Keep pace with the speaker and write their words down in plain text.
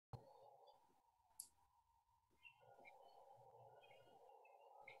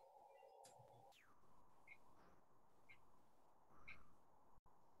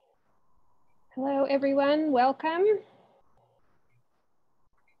Hello, everyone. Welcome.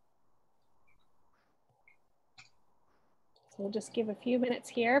 So we'll just give a few minutes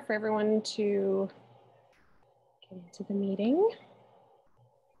here for everyone to get into the meeting.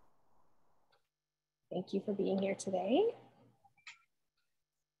 Thank you for being here today.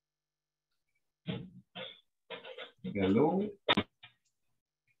 Hello.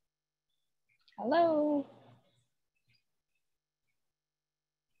 Hello.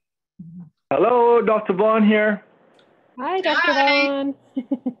 Hello, Dr. Vaughn here. Hi, Dr. Vaughn.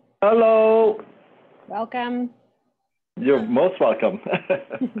 Hello. Welcome. You're most welcome.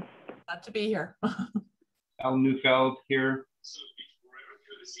 Glad to be here. Al Neufeld here.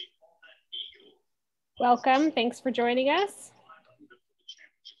 Welcome. Thanks for joining us.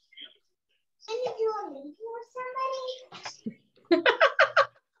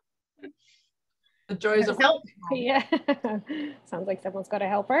 The joys of help. Yeah. Sounds like someone's got a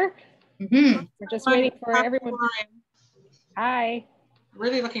helper. We're just waiting for everyone. Hi.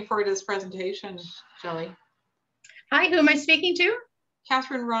 Really looking forward to this presentation, Shelly. Hi, who am I speaking to?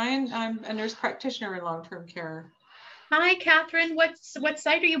 Catherine Ryan. I'm a nurse practitioner in long-term care. Hi, Catherine. What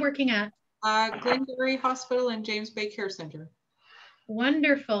site are you working at? Glengarry Hospital and James Bay Care Center.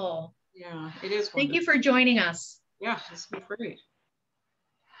 Wonderful. Yeah, it is wonderful. Thank you for joining us. Yeah, it's been great.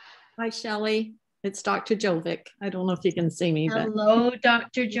 Hi, Shelly. It's Dr. Jovic. I don't know if you can see me. Hello,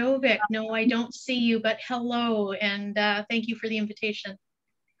 Dr. Jovic. No, I don't see you, but hello. And thank you for the invitation.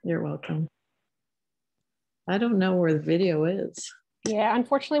 You're welcome. I don't know where the video is. Yeah,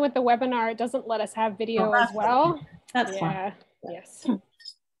 unfortunately with the webinar, it doesn't let us have video as well. That's fine. Yes.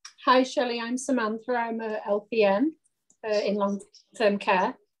 Hi, Shelly. I'm Samantha. I'm a LPN in long-term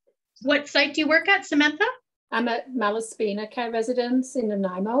care. What site do you work at, Samantha? I'm at Malaspina Care Residence in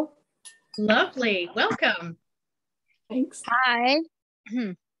Nanaimo. Lovely. Welcome. Thanks. Hi.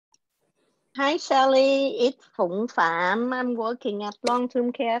 Hi, Shelly. It's Phụng Phạm. I'm working at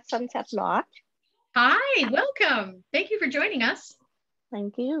long-term care Sunset Lodge. Hi, welcome. Thank you for joining us.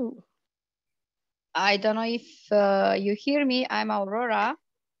 Thank you. I don't know if you hear me. I'm Aurora.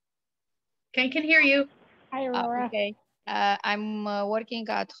 Okay, can hear you. Hi, Aurora. Okay. I'm working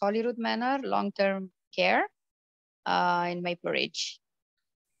at Holyrood Manor long-term care in Maple Ridge.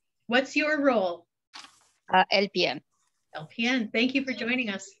 What's your role? LPN. LPN. Thank you for joining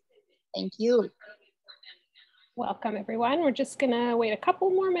us. Thank you. Welcome, everyone. We're just going to wait a couple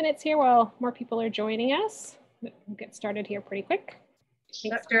more minutes here while more people are joining us. We'll get started here pretty quick.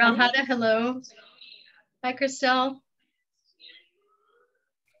 Dr. Alhada, hello. Hi, Christelle.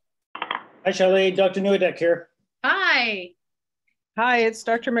 Hi, Shelly. Dr. Newedek here. Hi. Hi, it's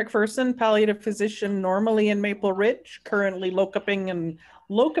Dr. McPherson, palliative physician normally in Maple Ridge, currently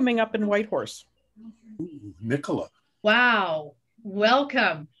locuming up in Whitehorse. Ooh, Nicola. Wow.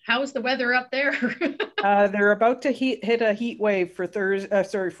 Welcome. How's the weather up there? They're about to hit a heat wave for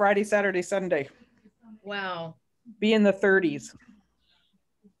Friday, Saturday, Sunday. Wow. Be in the 30s.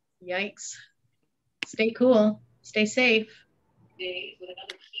 Yikes. Stay cool. Stay safe. With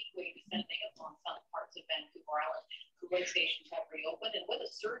another heat wave descending upon some parts of Vancouver Island. Cooling stations have reopened, and with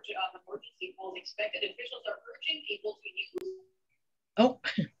a surge of emergency calls expected, officials are urging people to use. Oh.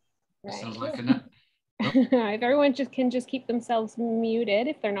 Right. Sounds like a net. If everyone can keep themselves muted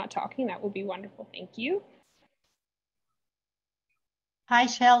if they're not talking, that would be wonderful. Thank you. Hi,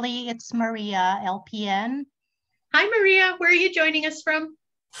 Shelly. It's Maria, LPN. Hi, Maria. Where are you joining us from?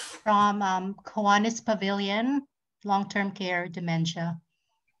 From Kiwanis Pavilion, long-term care, dementia.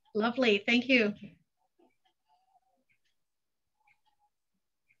 Lovely. Thank you.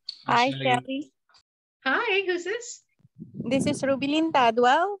 Hi, Shelly. Hi, who's this? This is Rubilin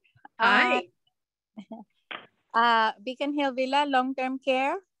Tadwell. Hi. Beacon Hill Villa, long-term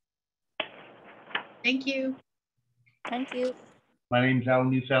care. Thank you. Thank you. My name's Al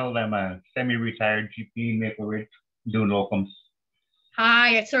Neufeld. I'm a semi-retired GP in Maple Ridge, doing locums.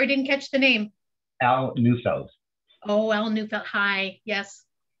 Hi. Sorry, didn't catch the name. Al Neufeld. Oh, Al Neufeld. Hi. Yes.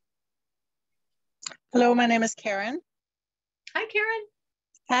 Hello, my name is Karen. Hi, Karen.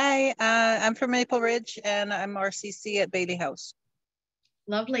 Hi, I'm from Maple Ridge and I'm RCC at Bailey House.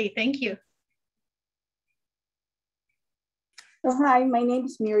 Lovely. Thank you. So hi, my name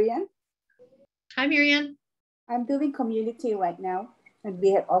is Miriam. Hi, Miriam. I'm doing community right now, and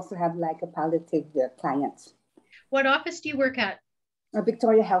we also have like a palliative clients. What office do you work at? A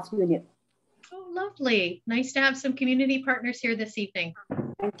Victoria Health Unit. Oh, lovely. Nice to have some community partners here this evening.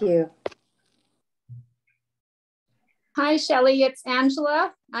 Thank you. Hi, Shelly. It's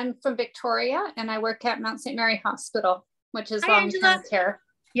Angela. I'm from Victoria, and I work at Mount St. Mary Hospital, which is long-term care.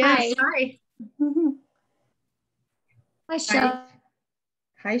 Yes. Hi. Hi, Shelly.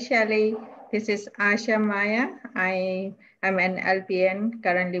 Hi, Shelly. This is Asha Maya. I am an LPN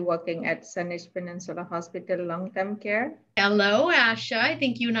currently working at Sanish Peninsula Hospital Long-Term Care. Hello, Asha. I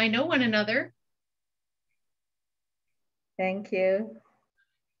think you and I know one another. Thank you.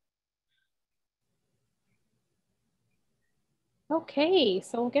 Okay,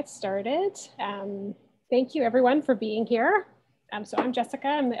 so we'll get started. Thank you everyone for being here. So I'm Jessica,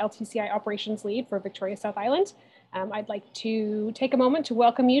 I'm the LTCI operations lead for Victoria South Island. I'd like to take a moment to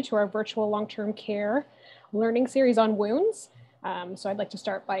welcome you to our virtual long-term care learning series on wounds. So I'd like to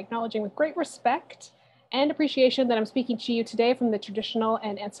start by acknowledging with great respect and appreciation that I'm speaking to you today from the traditional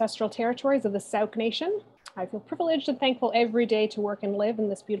and ancestral territories of the Sauk Nation. I feel privileged and thankful every day to work and live in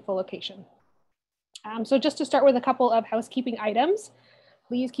this beautiful location. So just to start with a couple of housekeeping items,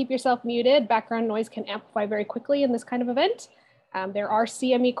 please keep yourself muted. Background noise can amplify very quickly in this kind of event. There are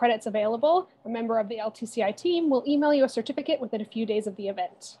CME credits available. A member of the LTCI team will email you a certificate within a few days of the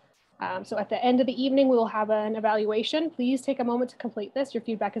event. So at the end of the evening, we will have an evaluation. Please take a moment to complete this. Your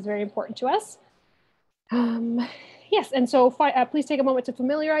feedback is very important to us. Yes, and so please take a moment to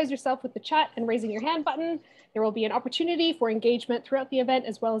familiarize yourself with the chat and raising your hand button. There will be an opportunity for engagement throughout the event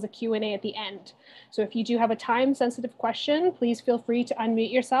as well as a Q&A at the end. So if you do have a time-sensitive question, please feel free to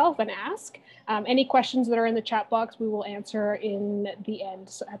unmute yourself and ask. Any questions that are in the chat box, we will answer in the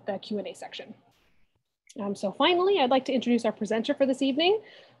end at the Q&A section. So finally, I'd like to introduce our presenter for this evening.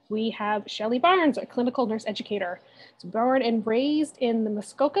 We have Shelly Barnes, a clinical nurse educator. So born and raised in the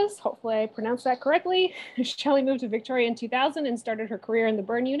Muskokas, hopefully I pronounced that correctly. Shelly moved to Victoria in 2000 and started her career in the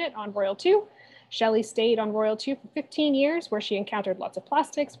burn unit on Royal 2. Shelly stayed on Royal 2 for 15 years, where she encountered lots of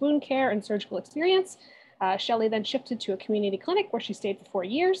plastics, wound care, and surgical experience. Shelly then shifted to a community clinic where she stayed for 4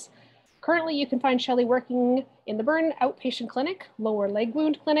 years. Currently, you can find Shelly working in the burn outpatient clinic, lower leg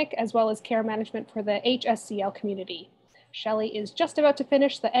wound clinic, as well as care management for the HSCL community. Shelly is just about to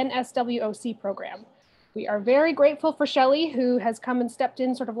finish the NSWOC program. We are very grateful for Shelly, who has come and stepped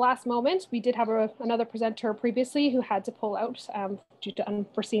in sort of last moment. We did have another presenter previously who had to pull out due to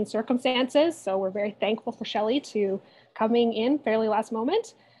unforeseen circumstances. So we're very thankful for Shelly to coming in fairly last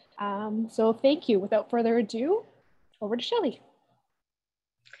moment. So thank you. Without further ado, over to Shelly.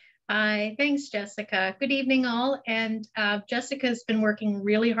 Hi, thanks, Jessica. Good evening, all. And Jessica's been working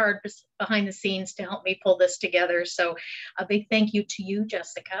really hard behind the scenes to help me pull this together. So a big thank you to you,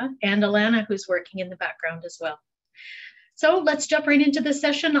 Jessica, and Alana, who's working in the background as well. So let's jump right into the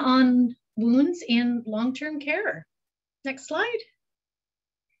session on wounds in long-term care. Next slide.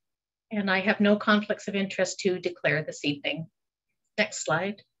 And I have no conflicts of interest to declare this evening. Next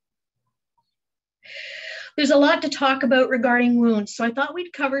slide. There's a lot to talk about regarding wounds, so I thought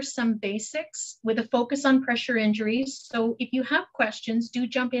we'd cover some basics with a focus on pressure injuries. So if you have questions, do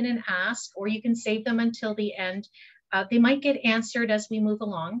jump in and ask, or you can save them until the end. They might get answered as we move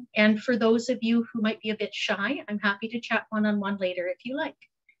along. And for those of you who might be a bit shy, I'm happy to chat one-on-one later if you like.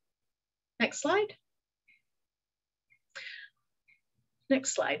 Next slide.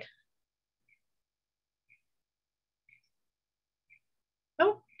 Next slide.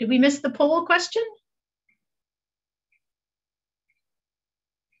 Oh, did we miss the poll question?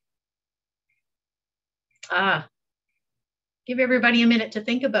 Give everybody a minute to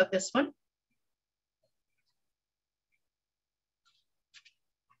think about this one.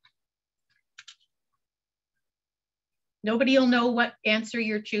 Nobody will know what answer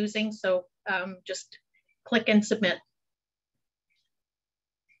you're choosing, so just click and submit.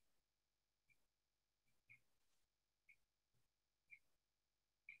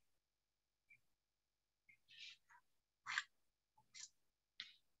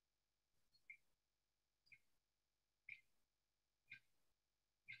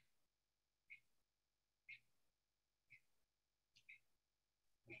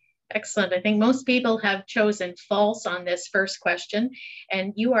 Excellent. I think most people have chosen false on this first question,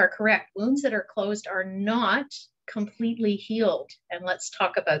 and you are correct. Wounds that are closed are not completely healed. And let's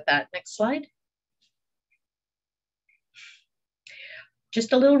talk about that. Next slide.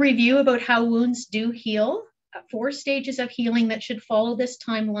 Just a little review about how wounds do heal. 4 stages of healing that should follow this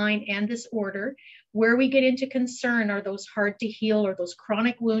timeline and this order. Where we get into concern are those hard to heal or those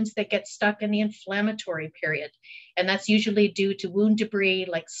chronic wounds that get stuck in the inflammatory period. And that's usually due to wound debris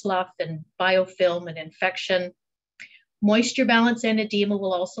like slough and biofilm and infection. Moisture balance and edema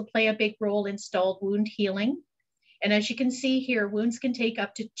will also play a big role in stalled wound healing. And as you can see here, wounds can take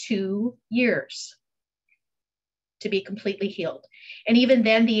up to 2 years to be completely healed. And even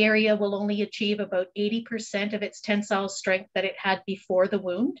then, the area will only achieve about 80% of its tensile strength that it had before the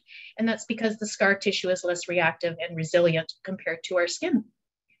wound. And that's because the scar tissue is less reactive and resilient compared to our skin.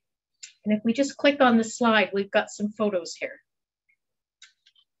 And if we just click on the slide, we've got some photos here.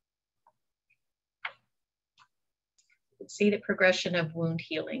 See the progression of wound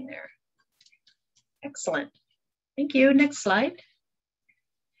healing there. Excellent. Thank you. Next slide.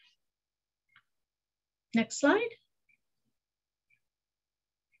 Next slide.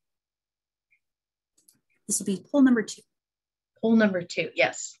 This will be poll number 2. Poll number 2,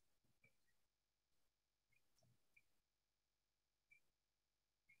 yes.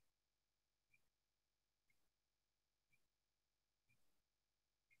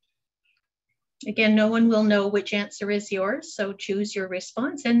 Again, no one will know which answer is yours, so choose your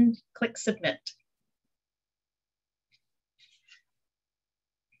response and click submit.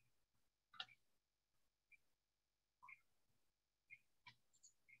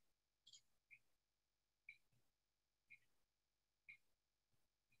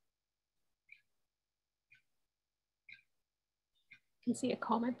 You can see a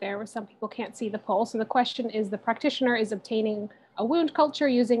comment there where some people can't see the poll. So the question is, the practitioner is obtaining a wound culture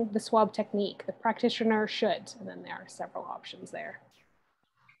using the swab technique. The practitioner should, and then there are several options there.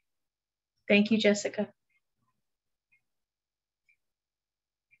 Thank you, Jessica.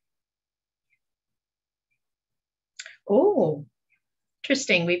 Oh,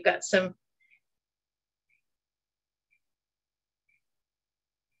 interesting. We've got some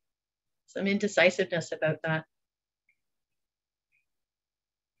indecisiveness about that.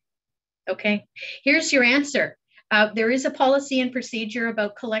 Okay, here's your answer. There is a policy and procedure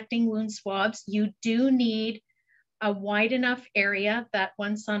about collecting wound swabs. You do need a wide enough area, that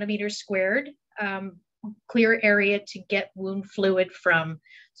 1 centimeter squared, clear area to get wound fluid from.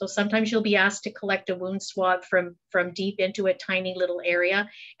 So sometimes you'll be asked to collect a wound swab from deep into a tiny little area.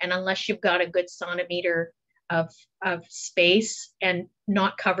 And unless you've got a good centimeter of space and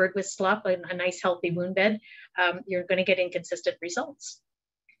not covered with slough, a nice healthy wound bed, you're going to get inconsistent results.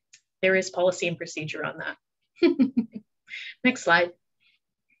 There is policy and procedure on that. Next slide.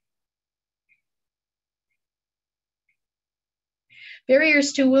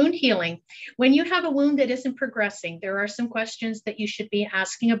 Barriers to wound healing. When you have a wound that isn't progressing, there are some questions that you should be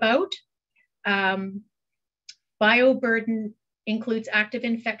asking about. Bioburden includes active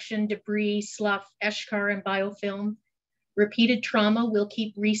infection, debris, slough, eschar, and biofilm. Repeated trauma will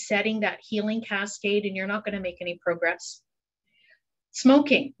keep resetting that healing cascade, and you're not going to make any progress.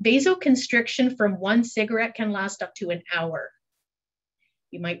 Smoking. Vasoconstriction from 1 cigarette can last up to an hour.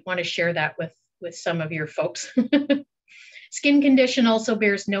 You might want to share that with some of your folks. Skin condition also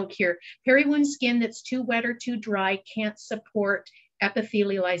bears note here. Peri-wound skin that's too wet or too dry can't support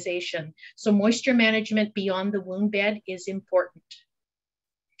epithelialization. So moisture management beyond the wound bed is important.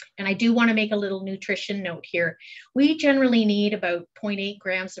 And I do want to make a little nutrition note here. We generally need about 0.8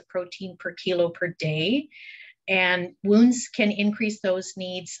 grams of protein per kilo per day. And wounds can increase those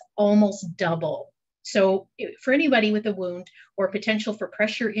needs almost double. So for anybody with a wound or potential for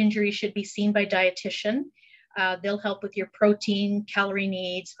pressure injury should be seen by dietitian. They'll help with your protein, calorie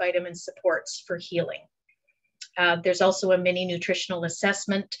needs, vitamin supports for healing. There's also a mini nutritional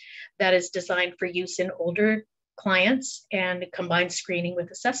assessment that is designed for use in older clients and combines screening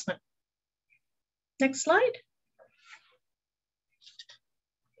with assessment. Next slide.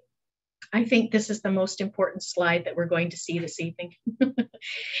 I think this is the most important slide that we're going to see this evening.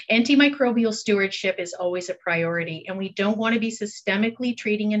 Antimicrobial stewardship is always a priority, and we don't want to be systemically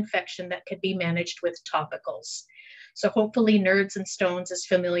treating infection that could be managed with topicals. So hopefully nerds and stones is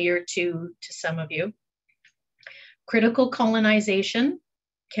familiar to some of you. Critical colonization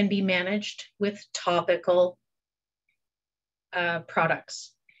can be managed with topical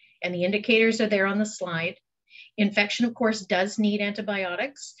products, and the indicators are there on the slide. Infection, of course, does need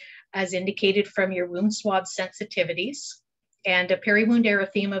antibiotics, as indicated from your wound swab sensitivities. And a peri-wound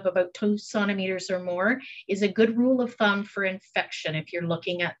erythema of about 2 centimeters or more is a good rule of thumb for infection if you're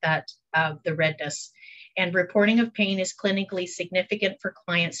looking at that, the redness. And reporting of pain is clinically significant for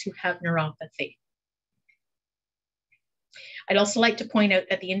clients who have neuropathy. I'd also like to point out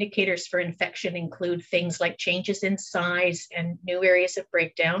that the indicators for infection include things like changes in size and new areas of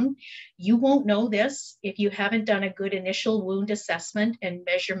breakdown. You won't know this if you haven't done a good initial wound assessment and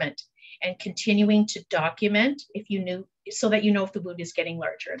measurement and continuing to document if you knew, so that you know if the wound is getting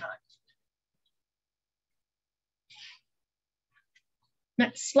larger or not.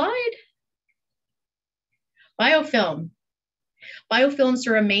 Next slide. Biofilm. Biofilms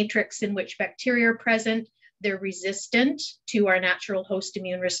are a matrix in which bacteria are present. They're resistant to our natural host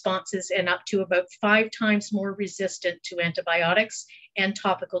immune responses and up to about 5 times more resistant to antibiotics and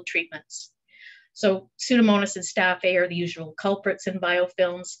topical treatments. So Pseudomonas and Staph A are the usual culprits in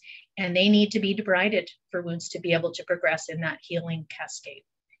biofilms, and they need to be debrided for wounds to be able to progress in that healing cascade.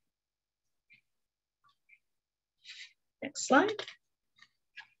 Next slide.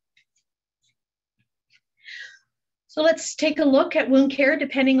 So let's take a look at wound care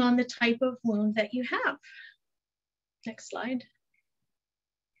depending on the type of wound that you have. Next slide.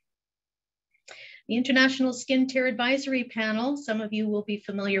 The International Skin Tear Advisory Panel, some of you will be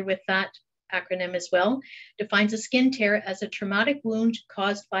familiar with that acronym as well, defines a skin tear as a traumatic wound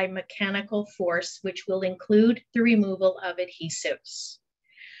caused by mechanical force, which will include the removal of adhesives.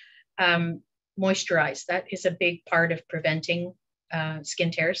 Moisturize, that is a big part of preventing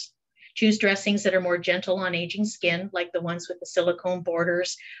skin tears. Choose dressings that are more gentle on aging skin, like the ones with the silicone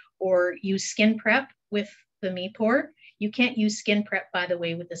borders, or use skin prep with the MePore. You can't use skin prep, by the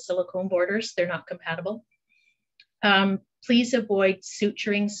way, with the silicone borders. They're not compatible. Please avoid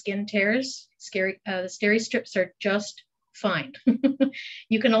suturing skin tears. The steri strips are just fine.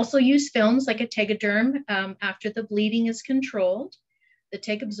 You can also use films like a Tegaderm after the bleeding is controlled. The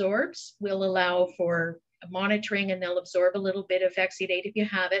Tegabsorbs will allow for monitoring, and they'll absorb a little bit of exudate if you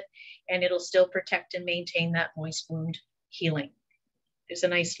have it, and it'll still protect and maintain that moist wound healing. There's a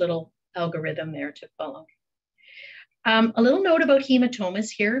nice little algorithm there to follow. A little note about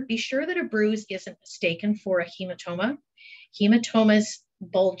hematomas here. Be sure that a bruise isn't mistaken for a hematoma. Hematomas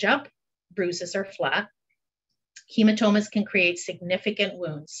bulge up, bruises are flat. Hematomas can create significant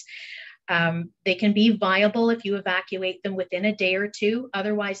wounds. They can be viable if you evacuate them within a day or two.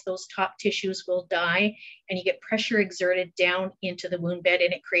 Otherwise, those top tissues will die and you get pressure exerted down into the wound bed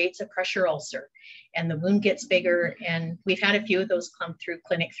and it creates a pressure ulcer. And the wound gets bigger. And we've had a few of those come through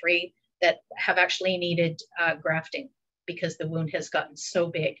Clinic 3 that have actually needed grafting because the wound has gotten so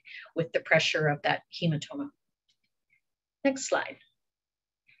big with the pressure of that hematoma. Next slide.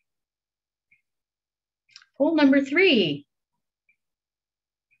 Hole number 3.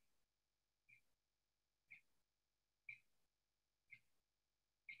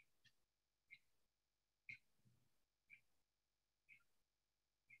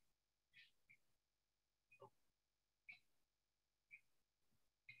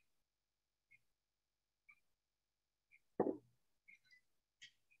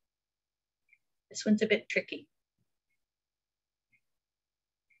 This one's a bit tricky.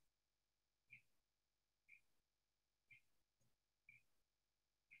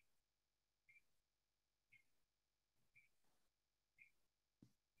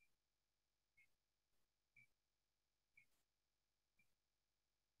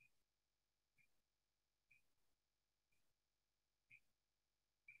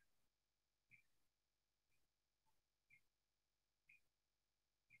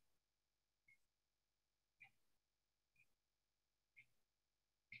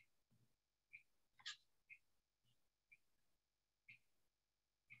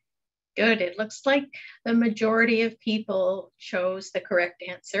 Good. It looks like the majority of people chose the correct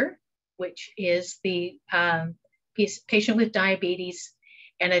answer, which is the patient with diabetes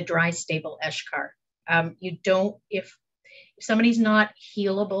and a dry, stable eschar. You don't, if somebody's not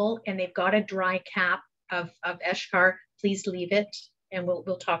healable and they've got a dry cap of eschar, please leave it. And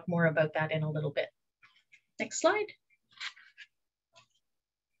we'll talk more about that in a little bit. Next slide.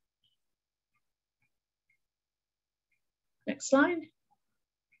 Next slide.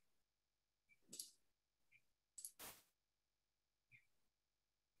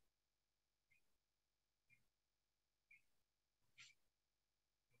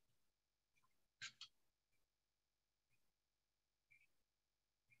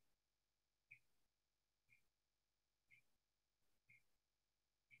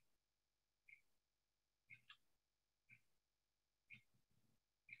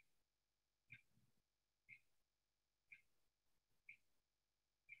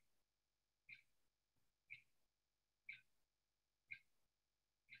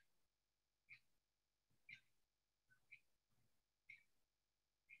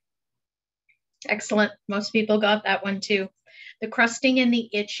 Excellent. Most people got that one too. The crusting and the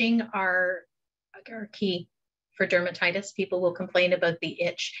itching are key for dermatitis. People will complain about the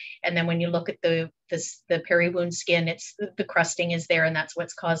itch. And then when you look at the peri-wound skin, it's the crusting is there and that's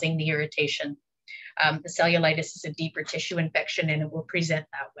what's causing the irritation. The cellulitis is a deeper tissue infection and it will present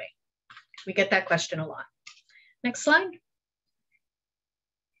that way. We get that question a lot. Next slide.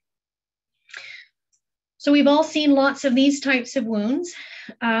 So we've all seen lots of these types of wounds.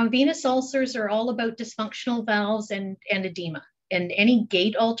 Venous ulcers are all about dysfunctional valves and edema. And any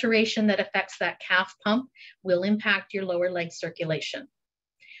gait alteration that affects that calf pump will impact your lower leg circulation.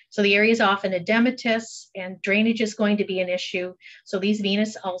 So the area is often edematous and drainage is going to be an issue. So these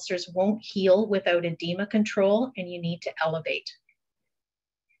venous ulcers won't heal without edema control and you need to elevate.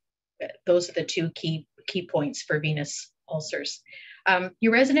 Those are the two key points for venous ulcers.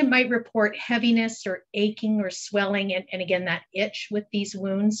 Your resident might report heaviness or aching or swelling, and again, that itch with these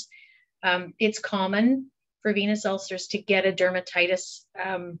wounds. It's common for venous ulcers to get a dermatitis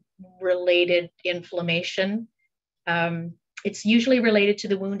related inflammation. It's usually related to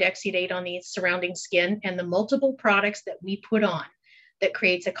the wound exudate on the surrounding skin and the multiple products that we put on that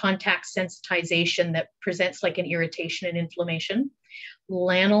creates a contact sensitization that presents like an irritation and inflammation.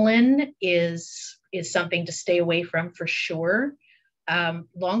 Lanolin is something to stay away from for sure.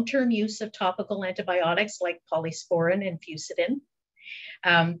 Long-term use of topical antibiotics like polysporin and fusidin.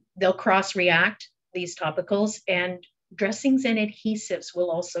 They'll cross-react, these topicals, and dressings and adhesives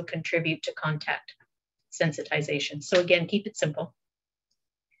will also contribute to contact sensitization. So again, keep it simple.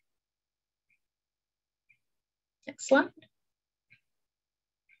 Next slide.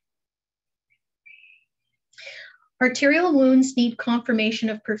 Arterial wounds need confirmation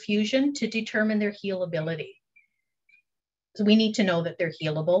of perfusion to determine their healability. So we need to know that they're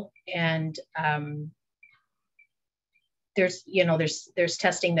healable, and there's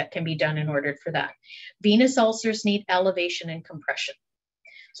testing that can be done in order for that. Venous ulcers need elevation and compression.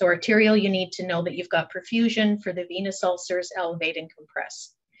 So arterial, you need to know that you've got perfusion. For the venous ulcers, elevate and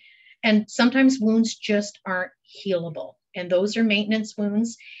compress. And sometimes wounds just aren't healable, and those are maintenance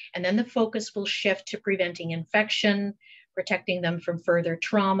wounds. And then the focus will shift to preventing infection, protecting them from further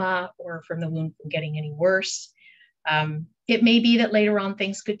trauma or from the wound from getting any worse. It may be that later on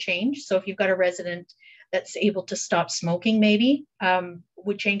things could change. So if you've got a resident that's able to stop smoking, maybe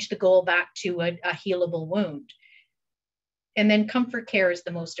would change the goal back to a healable wound. And then comfort care is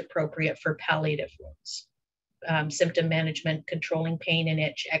the most appropriate for palliative wounds. Symptom management, controlling pain and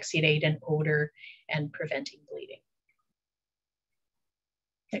itch, exudate and odor, and preventing bleeding.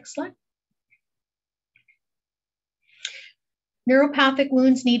 Next slide. Neuropathic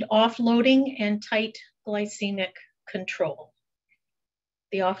wounds need offloading and tight glycemic control.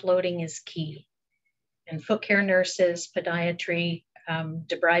 The offloading is key. And foot care nurses, podiatry,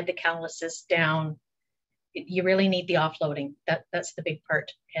 debride the calluses down. You really need the offloading. That's the big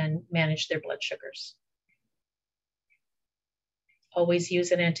part, and manage their blood sugars. Always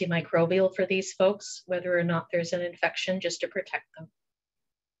use an antimicrobial for these folks, whether or not there's an infection, just to protect them.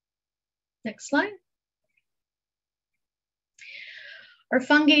 Next slide. Our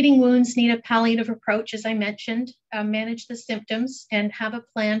fungating wounds need a palliative approach, as I mentioned. Manage the symptoms and have a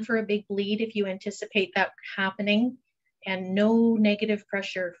plan for a big bleed if you anticipate that happening, and no negative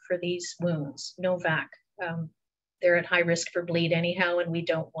pressure for these wounds, no vac. They're at high risk for bleed anyhow, and we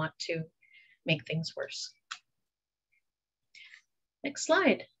don't want to make things worse. Next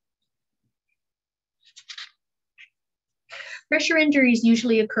slide. Pressure injuries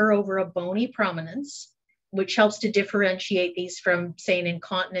usually occur over a bony prominence, which helps to differentiate these from, say, an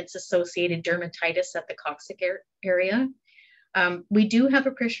incontinence-associated dermatitis at the coccyx area. We do have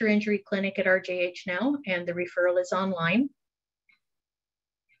a pressure injury clinic at RJH now, and the referral is online.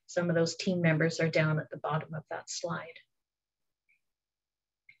 Some of those team members are down at the bottom of that slide.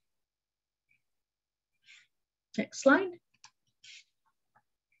 Next slide.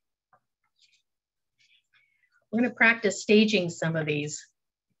 We're going to practice staging some of these.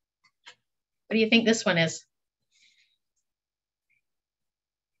 What do you think this one is?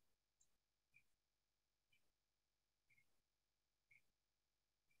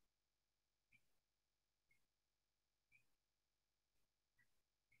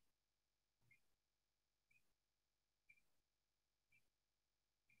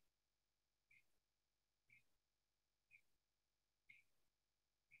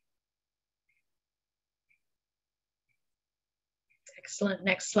 Excellent.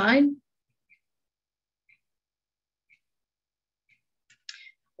 Next slide.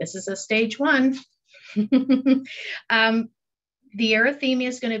 This is a stage 1. The erythema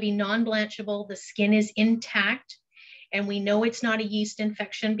is going to be non-blanchable. The skin is intact. And we know it's not a yeast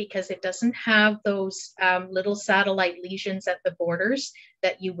infection because it doesn't have those little satellite lesions at the borders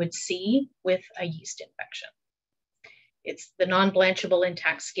that you would see with a yeast infection. It's the non-blanchable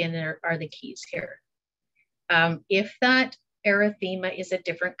intact skin are the keys here. If that erythema is a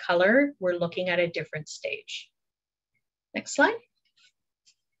different color, we're looking at a different stage. Next slide.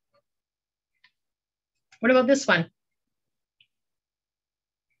 What about this one?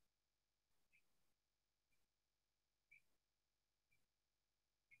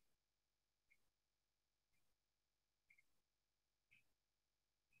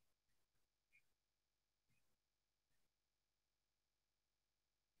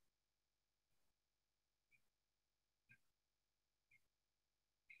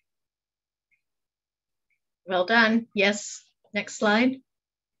 Well done. Yes. Next slide.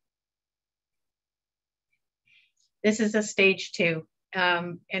 This is a stage 2,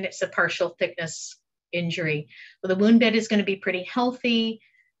 and it's a partial thickness injury. Well, the wound bed is going to be pretty healthy.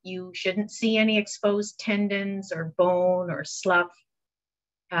 You shouldn't see any exposed tendons or bone or slough.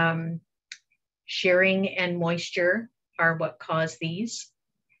 Shearing and moisture are what cause these.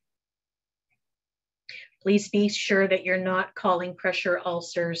 Please be sure that you're not calling pressure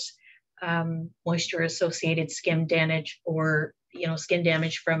ulcers, moisture-associated skin damage, or skin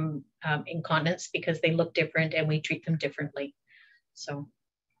damage from incontinence, because they look different and we treat them differently. So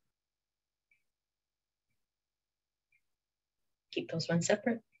keep those ones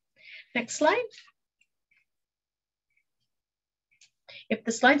separate. Next slide. If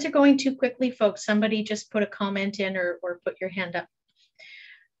the slides are going too quickly, folks, somebody just put a comment in or put your hand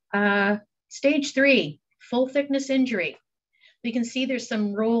up. Stage 3, full thickness injury. We can see there's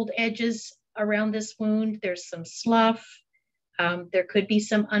some rolled edges around this wound. There's some slough. There could be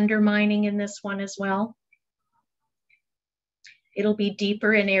some undermining in this one as well. It'll be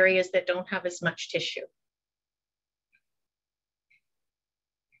deeper in areas that don't have as much tissue.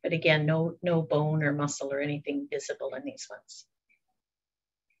 But again, no bone or muscle or anything visible in these ones.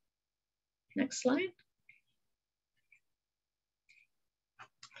 Next slide.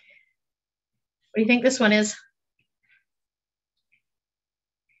 What do you think this one is?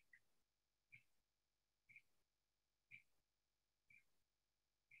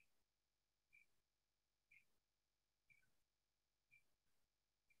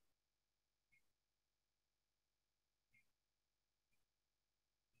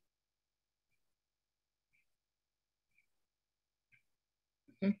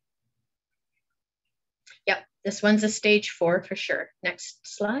 Yep, this one's a stage 4 for sure. Next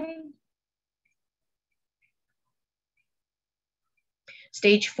slide.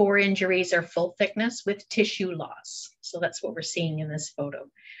 Stage 4 injuries are full thickness with tissue loss. So that's what we're seeing in this photo.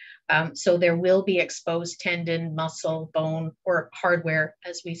 So there will be exposed tendon, muscle, bone, or hardware,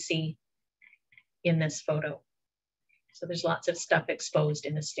 as we see in this photo. So there's lots of stuff exposed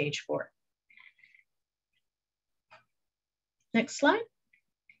in the stage 4. Next slide.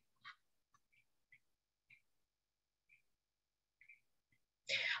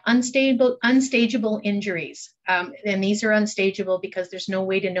 Unstageable injuries. And these are unstageable because there's no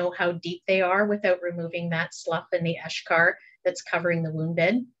way to know how deep they are without removing that slough and the eschar that's covering the wound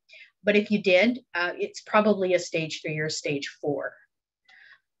bed. But if you did, it's probably a stage 3 or stage 4.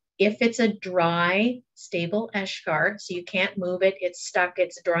 If it's a dry, stable eschar, so you can't move it, it's stuck,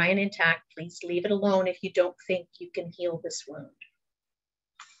 it's dry and intact, please leave it alone if you don't think you can heal this wound.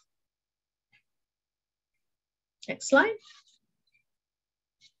 Next slide.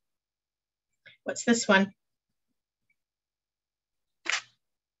 What's this one?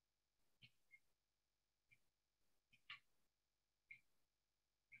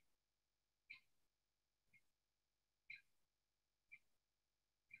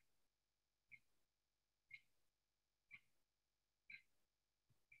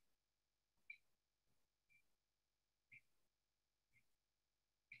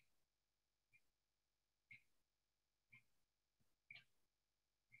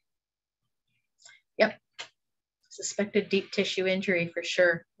 Yep, suspected deep tissue injury for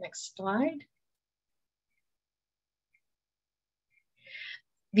sure. Next slide.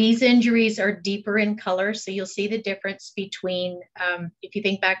 These injuries are deeper in color, so you'll see the difference between, if you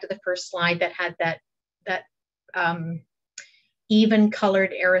think back to the first slide that had that even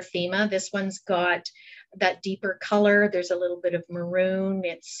colored erythema, this one's got that deeper color. There's a little bit of maroon.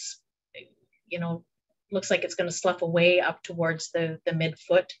 It's, looks like it's going to slough away up towards the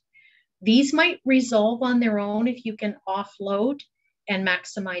midfoot. These might resolve on their own if you can offload and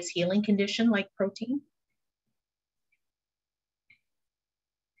maximize healing condition like protein.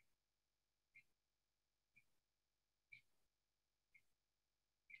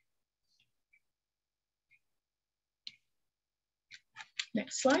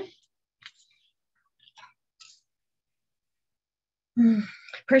 Next slide.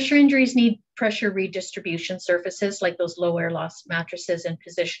 Pressure injuries need pressure redistribution surfaces like those low air loss mattresses and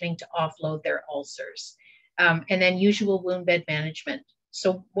positioning to offload their ulcers. And then usual wound bed management.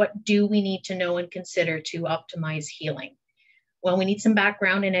 So what do we need to know and consider to optimize healing? Well, we need some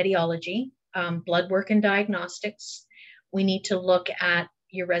background in etiology, blood work and diagnostics. We need to look at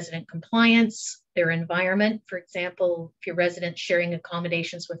your resident compliance, their environment. For example, if your resident's sharing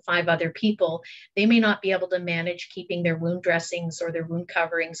accommodations with 5 other people, they may not be able to manage keeping their wound dressings or their wound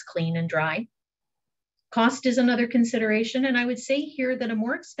coverings clean and dry. Cost is another consideration, and I would say here that a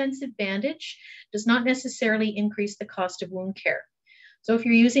more expensive bandage does not necessarily increase the cost of wound care. So if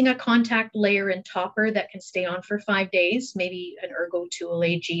you're using a contact layer and topper that can stay on for 5 days, maybe an Ergo Tool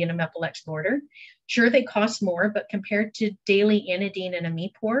AG and a Mepilex border, sure, they cost more, but compared to daily Inidine and a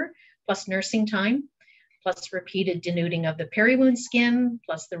Mepor plus nursing time, plus repeated denuding of the peri-wound skin,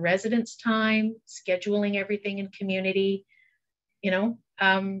 plus the residence time, scheduling everything in community, you know.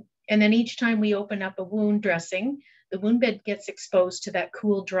 And then each time we open up a wound dressing, the wound bed gets exposed to that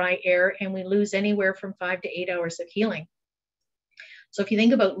cool, dry air, and we lose anywhere from 5 to 8 hours of healing. So if you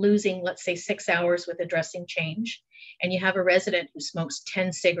think about losing, let's say 6 hours with a dressing change, and you have a resident who smokes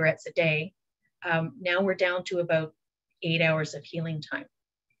 10 cigarettes a day, now we're down to about 8 hours of healing time.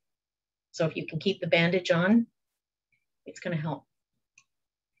 So if you can keep the bandage on, it's going to help.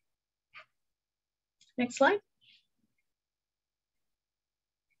 Next slide.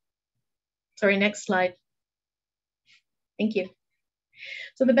 Sorry, next slide. Thank you.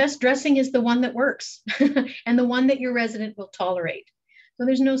 So the best dressing is the one that works and the one that your resident will tolerate. So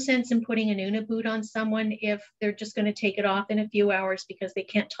there's no sense in putting an Una boot on someone if they're just going to take it off in a few hours because they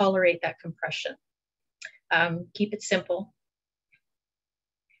can't tolerate that compression. Keep it simple.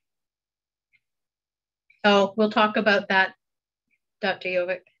 Oh, we'll talk about that, Dr.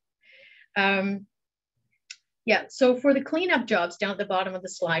 Jovic. Yeah, so for the cleanup jobs down at the bottom of the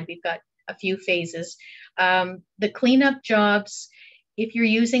slide, we've got a few phases. The cleanup jobs, if you're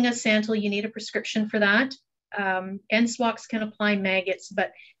using a Santal, you need a prescription for that. NSWACs can apply maggots,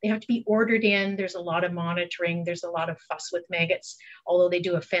 but they have to be ordered in. There's a lot of monitoring. There's a lot of fuss with maggots, although they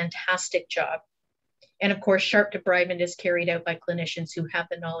do a fantastic job. And of course, sharp debridement is carried out by clinicians who have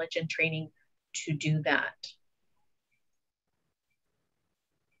the knowledge and training to do that.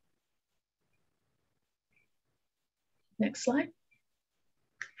 Next slide.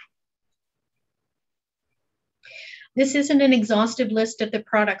 This isn't an exhaustive list of the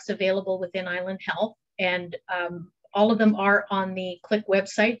products available within Island Health, and all of them are on the CLIC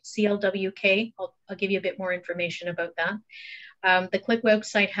website, CLWK. I'll give you a bit more information about that. The CLIC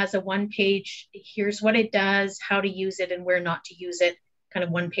website has a one-page, here's what it does, how to use it, and where not to use it, kind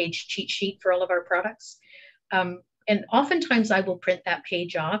of one-page cheat sheet for all of our products. And oftentimes I will print that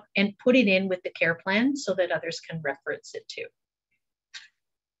page off and put it in with the care plan so that others can reference it too.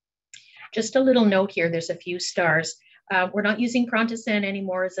 Just a little note here, there's a few stars. We're not using Prontosan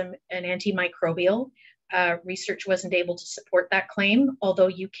anymore as an antimicrobial. Research wasn't able to support that claim, although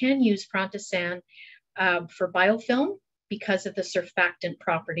you can use Prontosan for biofilm because of the surfactant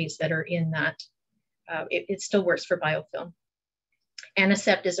properties that are in that. It still works for biofilm.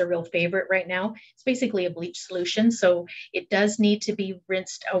 Anicept is a real favorite right now. It's basically a bleach solution, so it does need to be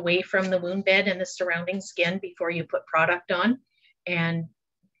rinsed away from the wound bed and the surrounding skin before you put product on. And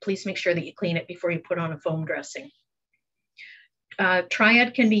please make sure that you clean it before you put on a foam dressing.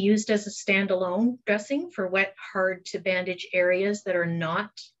 Triad can be used as a standalone dressing for wet, hard to bandage areas that are not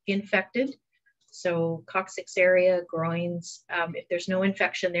infected. So coccyx area, groins, if there's no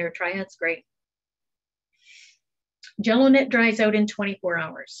infection there, Triad's great. GeloNet dries out in 24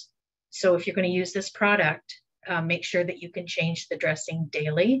 hours. So if you're going to use this product, make sure that you can change the dressing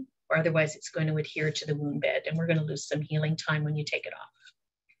daily, or otherwise it's going to adhere to the wound bed and we're going to lose some healing time when you take it off.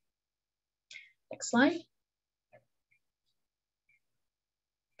 Next slide.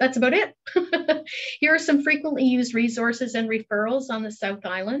 That's about it. Here are some frequently used resources and referrals on the South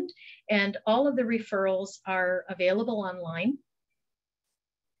Island, and all of the referrals are available online.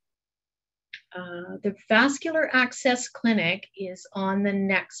 The Vascular Access Clinic is on the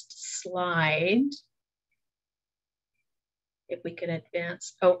next slide. If we can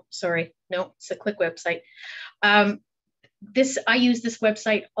advance. Oh, sorry. No, it's a CLIC website. I use this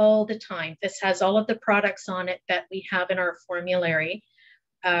website all the time. This has all of the products on it that we have in our formulary.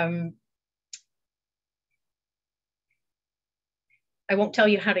 I won't tell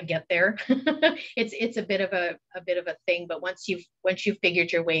you how to get there. It's a bit of a thing, but once you've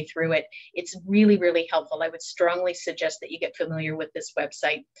figured your way through it, it's really, really helpful. I would strongly suggest that you get familiar with this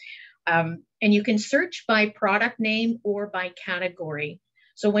website. And you can search by product name or by category.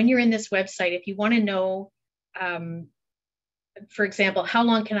 So when you're in this website, if you want to know, for example, how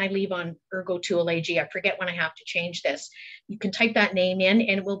long can I leave on Ergo-Tool AG? I forget when I have to change this. You can type that name in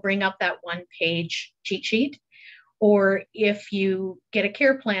and it will bring up that one-page cheat sheet. Or if you get a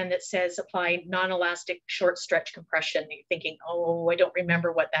care plan that says apply non-elastic short stretch compression, you're thinking, oh, I don't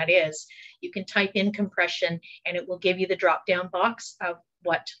remember what that is. You can type in compression and it will give you the drop-down box of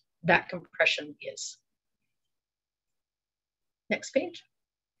what that compression is. Next page.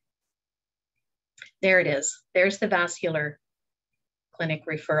 There it is. There's the vascular clinic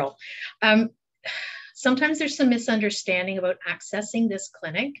referral. Sometimes there's some misunderstanding about accessing this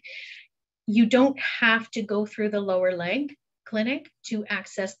clinic. You don't have to go through the lower leg clinic to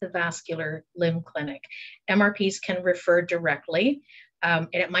access the vascular limb clinic. MRPs can refer directly, and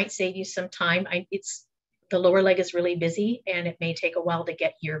it might save you some time. The lower leg is really busy, and it may take a while to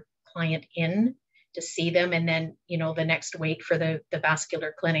get your client in to see them, and then, you know, the next wait for the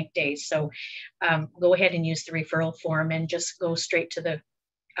vascular clinic days. So go ahead and use the referral form and just go straight to the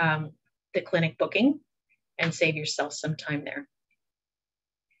clinic booking and save yourself some time there.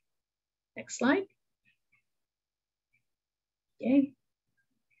 Next slide. Yay.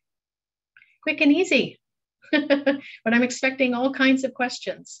 Quick and easy, but I'm expecting all kinds of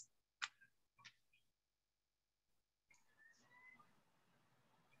questions.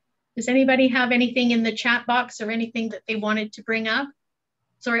 Does anybody have anything in the chat box or anything that they wanted to bring up?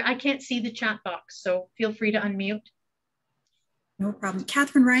 Sorry, I can't see the chat box, so feel free to unmute. No problem.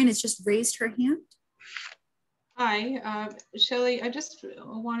 Catherine Ryan has just raised her hand. Hi, Shelly, I just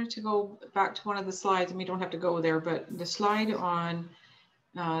wanted to go back to one of the slides, and we don't have to go there, but the slide on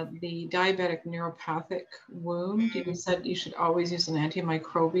the diabetic neuropathic wound, you said you should always use an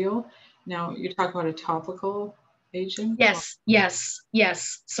antimicrobial. Now you're talking about a topical agent? Yes.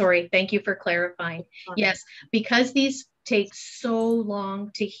 Sorry, thank you for clarifying. Yes, because these take so long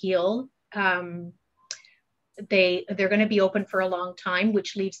to heal, they're going to be open for a long time,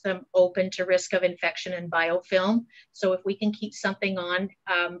 which leaves them open to risk of infection and biofilm. So if we can keep something on,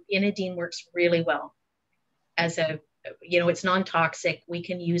 Inidine works really well as a, you know, it's non-toxic. We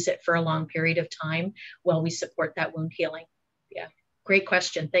can use it for a long period of time while we support that wound healing. Yeah, great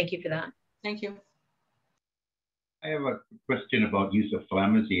question. Thank you for that. Thank you. I have a question about use of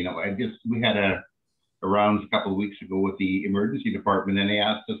flamazine. We had a rounds a couple of weeks ago with the emergency department, and they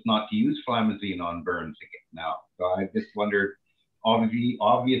asked us not to use flamazine on burns again now. So I just wondered,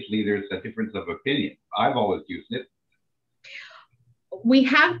 obviously there's a difference of opinion. I've always used it. We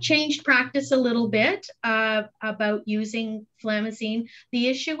have changed practice a little bit about using flamazine. The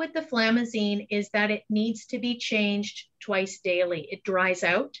issue with the flamazine is that it needs to be changed twice daily. It dries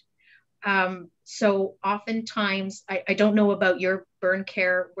out. So oftentimes, I don't know about your burn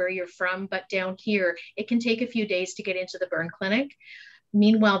care where you're from, but down here, it can take a few days to get into the burn clinic.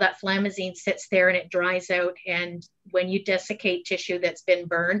 Meanwhile, that flamazine sits there and it dries out. And when you desiccate tissue that's been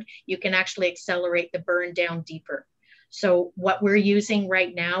burned, you can actually accelerate the burn down deeper. So what we're using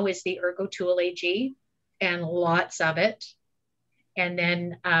right now is the ErgoTool AG, and lots of it. And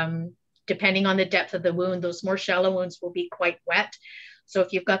then depending on the depth of the wound, those more shallow wounds will be quite wet. So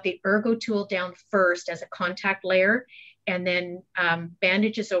if you've got the ErgoTool down first as a contact layer, and then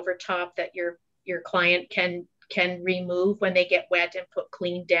bandages over top that your client can remove when they get wet and put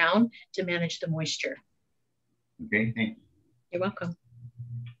clean down to manage the moisture. Okay, thank you. You're welcome.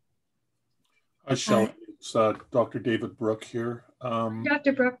 Hi, Shelly. It's Dr. David Brook here.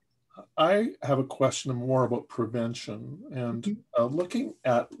 Dr. Brook. I have a question more about prevention, and looking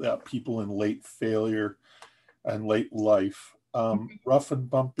at people in late failure and late life, rough and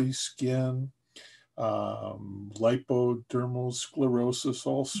bumpy skin, lipodermal sclerosis,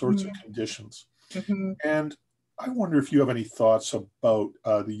 all sorts of conditions. And I wonder if you have any thoughts about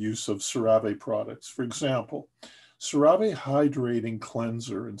the use of CeraVe products. For example, CeraVe hydrating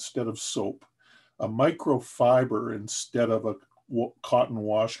cleanser instead of soap, a microfiber instead of a cotton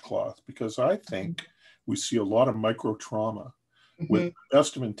washcloth, because I think we see a lot of micro trauma with the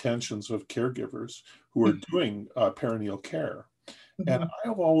best of intentions of caregivers who are doing perineal care. And I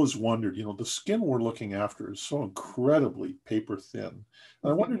have always wondered, you know, the skin we're looking after is so incredibly paper thin.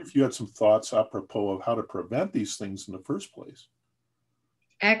 And I wondered if you had some thoughts apropos of how to prevent these things in the first place.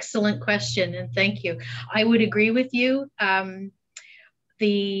 Excellent question, and thank you. I would agree with you.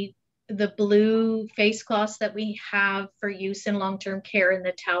 The blue face cloths that we have for use in long-term care and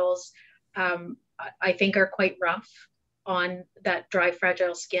the towels, I think are quite rough on that dry,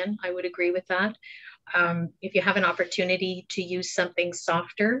 fragile skin. I would agree with that. If you have an opportunity to use something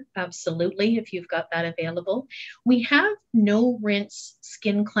softer, absolutely, if you've got that available. We have no rinse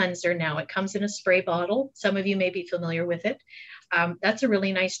skin cleanser now. It comes in a spray bottle. Some of you may be familiar with it. That's a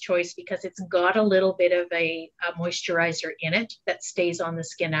really nice choice because it's got a little bit of a moisturizer in it that stays on the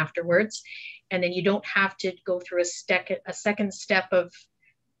skin afterwards. And then you don't have to go through a second step of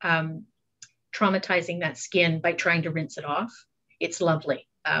traumatizing that skin by trying to rinse it off. It's lovely.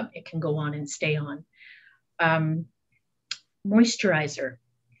 It can go on and stay on. Moisturizer.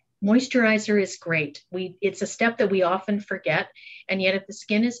 Moisturizer is great. It's a step that we often forget. And yet if the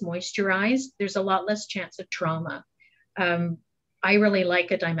skin is moisturized, there's a lot less chance of trauma. I really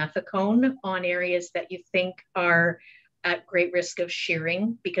like a dimethicone on areas that you think are at great risk of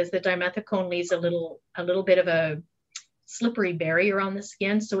shearing, because the dimethicone leaves a little bit of a slippery barrier on the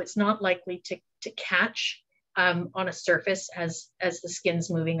skin, so it's not likely to catch on a surface as the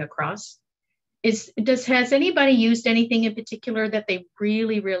skin's moving across. Has anybody used anything in particular that they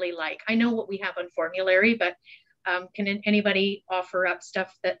really, really like? I know what we have on formulary, but Can anybody offer up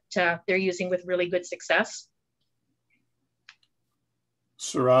stuff that they're using with really good success?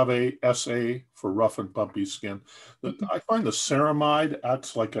 CeraVe SA for rough and bumpy skin. I find the ceramide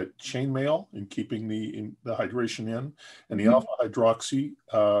acts like a chainmail in keeping the hydration in, and the alpha hydroxy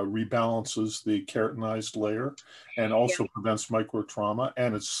rebalances the keratinized layer and also prevents micro trauma,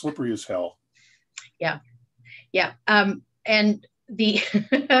 and it's slippery as hell. Yeah, yeah. And the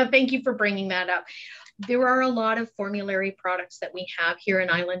thank you for bringing that up. There are a lot of formulary products that we have here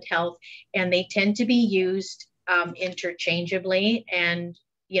in Island Health, and they tend to be used interchangeably. And,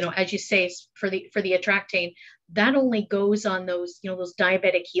 you know, as you say, for the attractane, that only goes on those, you know, those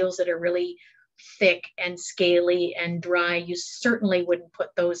diabetic heels that are really thick and scaly and dry. You certainly wouldn't put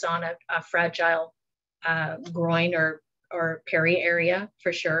those on a fragile groin or peri area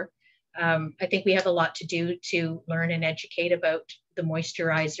for sure. I think we have a lot to do to learn and educate about the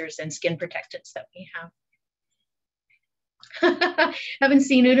moisturizers and skin protectants that we have. Haven't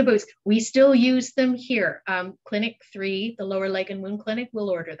seen Una boots. We still use them here. Clinic 3, the lower leg and wound clinic, will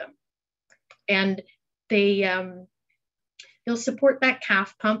order them. And they'll support that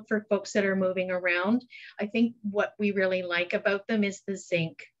calf pump for folks that are moving around. I think what we really like about them is the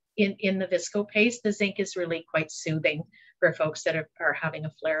zinc in the visco paste. The zinc is really quite soothing for folks that are having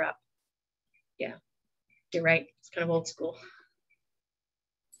a flare up. Yeah, you're right. It's kind of old school.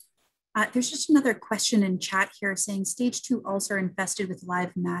 There's just another question in chat here saying stage 2 ulcer infested with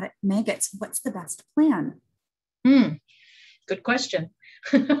live maggots. What's the best plan? Good question.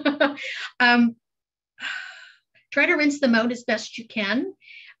 Try to rinse them out as best you can.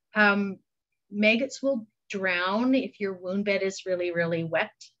 Maggots will drown if your wound bed is really, really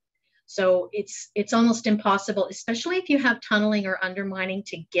wet. So it's almost impossible, especially if you have tunneling or undermining,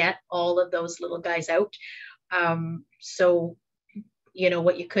 to get all of those little guys out. So, you know,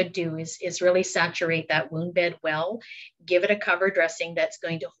 what you could do is really saturate that wound bed well, give it a cover dressing that's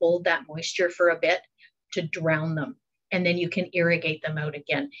going to hold that moisture for a bit to drown them. And then you can irrigate them out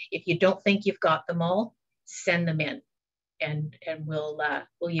again. If you don't think you've got them all, send them in, and we'll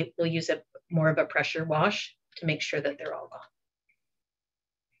use more of a pressure wash to make sure that they're all gone.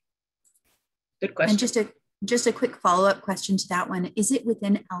 Good question. And just a quick follow-up question to that one. Is it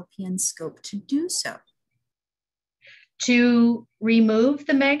within LPN scope to do so? To remove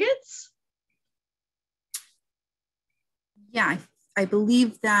the maggots? Yeah, I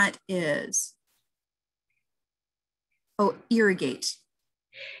believe that is. Oh, irrigate.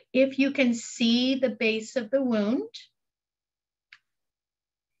 If you can see the base of the wound,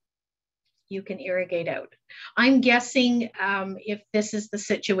 you can irrigate out. I'm guessing if this is the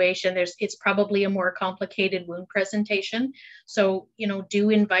situation, it's probably a more complicated wound presentation. So, you know, do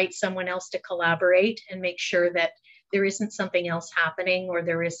invite someone else to collaborate and make sure that there isn't something else happening, or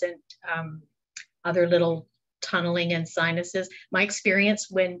there isn't other little tunneling and sinuses. My experience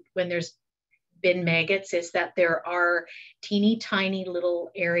when there's been maggots is that there are teeny tiny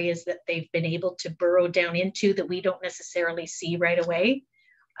little areas that they've been able to burrow down into that we don't necessarily see right away.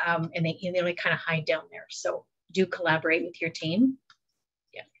 And they only kind of hide down there. So do collaborate with your team.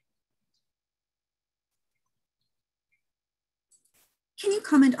 Yeah. Can you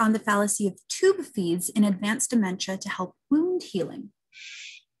comment on the fallacy of tube feeds in advanced dementia to help wound healing?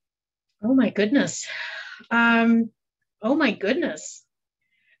 Oh my goodness. Oh my goodness.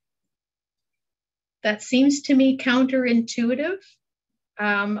 That seems to me counterintuitive.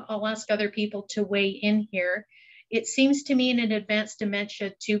 I'll ask other people to weigh in here. It seems to me in an advanced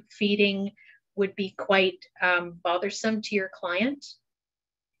dementia, tube feeding would be quite bothersome to your client.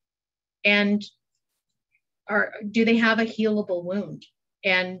 And do they have a healable wound?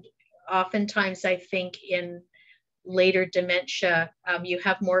 And oftentimes I think in later dementia, you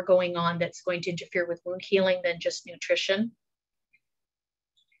have more going on that's going to interfere with wound healing than just nutrition.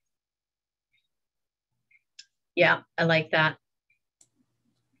 Yeah, I like that.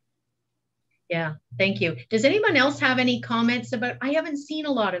 Yeah, thank you. Does anyone else have any comments about, I haven't seen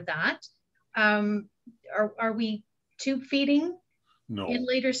a lot of that. Are we tube feeding in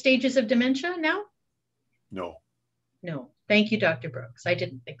later stages of dementia now? No. No. Thank you, Dr. Brooks. I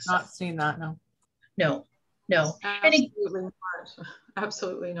didn't think so. Not seen that, no. No, no. Absolutely not.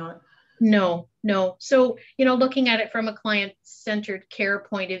 Absolutely not. No, no. So, you know, looking at it from a client-centered care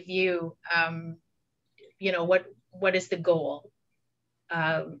point of view, you know, what is the goal?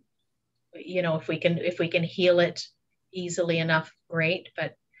 You know, if we can heal it easily enough, great.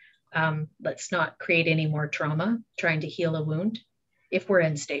 But let's not create any more trauma trying to heal a wound if we're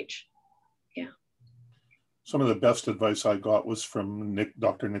end stage. Yeah. Some of the best advice I got was from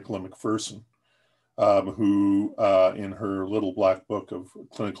Dr. Nicola McPherson. who, in her little black book of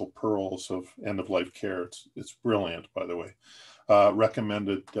clinical pearls of end-of-life care, it's brilliant, by the way,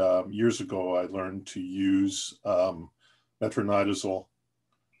 recommended years ago. I learned to use metronidazole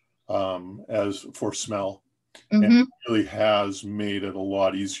as for smell. And it really has made it a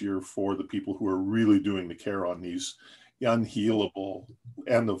lot easier for the people who are really doing the care on these unhealable,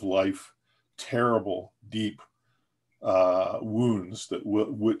 end-of-life, terrible, deep wounds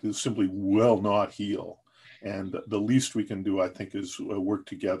that simply will not heal. And the least we can do, I think, is work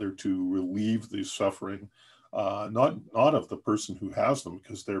together to relieve the suffering, not of the person who has them,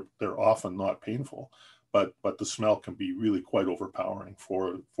 because they're often not painful, but the smell can be really quite overpowering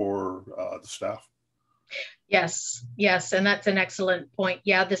for the staff. Yes, yes, and that's an excellent point.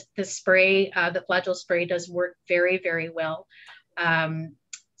 Yeah, this spray, the flagyl spray, does work very, very well. I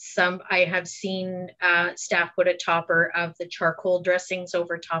have seen staff put a topper of the charcoal dressings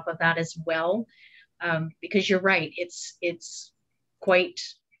over top of that as well, because you're right. It's quite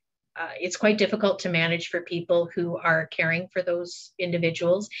difficult to manage for people who are caring for those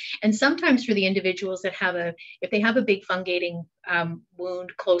individuals, and sometimes for the individuals that if they have a big fungating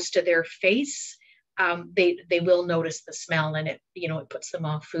wound close to their face. They will notice the smell, and it puts them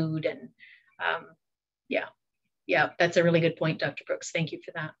off food. And yeah, that's a really good point, Dr. Brooks. Thank you for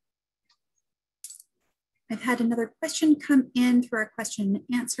that. I've had another question come in through our question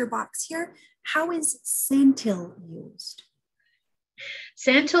and answer box here. How is Santil used?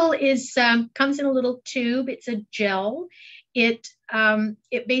 Santil comes in a little tube. It's a gel. It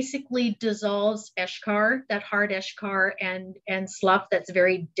basically dissolves eschar, that hard eschar and slough that's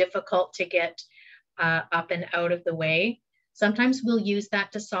very difficult to get up and out of the way. Sometimes we'll use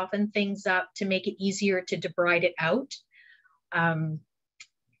that to soften things up to make it easier to debride it out.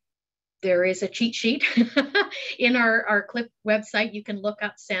 There is a cheat sheet in our CLIP website. You can look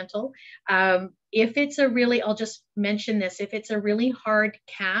up Santil. If it's I'll just mention this, if it's a really hard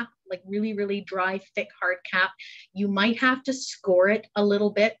cap, like really, really dry, thick, hard cap, you might have to score it a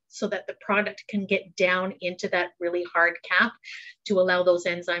little bit so that the product can get down into that really hard cap to allow those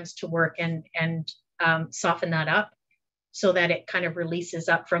enzymes to work and soften that up so that it kind of releases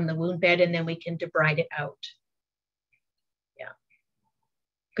up from the wound bed, and then we can debride it out. Yeah,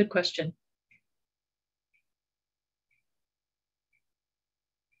 good question.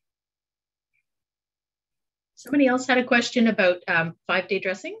 Somebody else had a question about 5-day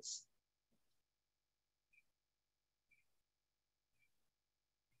dressings.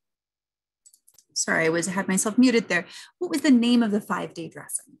 Sorry, I had myself muted there. What was the name of the 5-day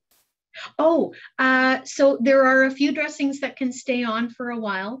dressing? Oh, so there are a few dressings that can stay on for a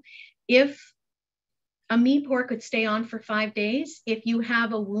while. If a MEPOR could stay on for 5 days, if you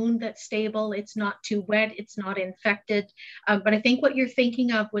have a wound that's stable, it's not too wet, it's not infected. But I think what you're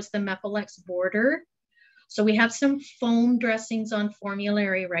thinking of was the Methylex border. So we have some foam dressings on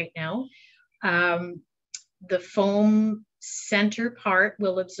formulary right now. The foam center part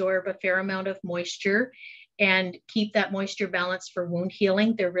will absorb a fair amount of moisture and keep that moisture balance for wound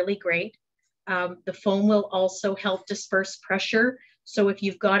healing. They're really great. The foam will also help disperse pressure. So if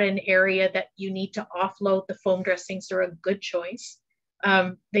you've got an area that you need to offload, the foam dressings are a good choice.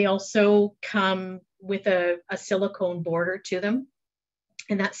 They also come with a silicone border to them.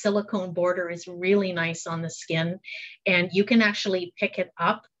 And that silicone border is really nice on the skin. And you can actually pick it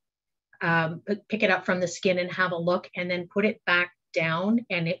up from the skin and have a look, and then put it back down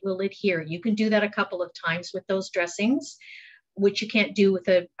and it will adhere. You can do that a couple of times with those dressings, which you can't do with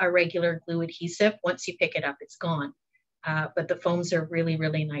a regular glue adhesive. Once you pick it up, it's gone. But the foams are really,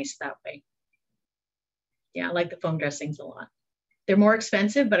 really nice that way. Yeah, I like the foam dressings a lot. They're more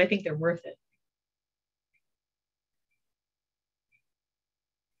expensive, but I think they're worth it.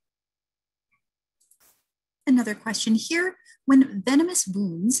 Another question here. When venomous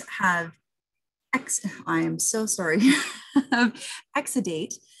wounds have I am so sorry,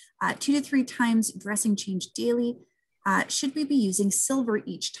 exudate 2 to 3 times dressing change daily, should we be using silver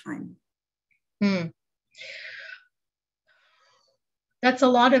each time? That's a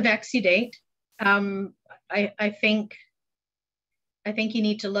lot of exudate. I think you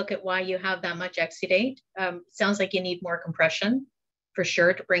need to look at why you have that much exudate. Sounds like you need more compression for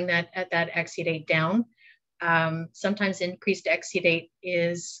sure to bring that exudate down. Sometimes increased exudate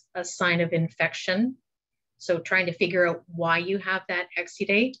is a sign of infection. So trying to figure out why you have that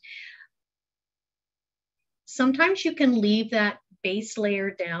exudate. Sometimes you can leave that base layer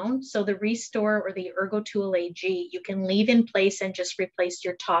down. So the Restore or the ErgoTool AG, you can leave in place and just replace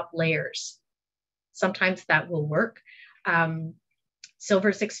your top layers. Sometimes that will work.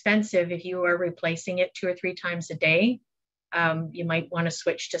 Silver's expensive if you are replacing it 2 or 3 times a day. you might want to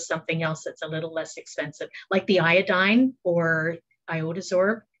switch to something else that's a little less expensive, like the iodine or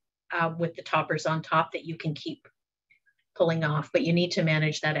iodosorb with the toppers on top that you can keep pulling off, but you need to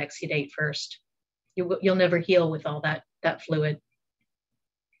manage that exudate first. You'll never heal with all that fluid.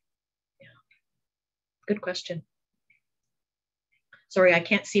 Yeah. Good question. Sorry, I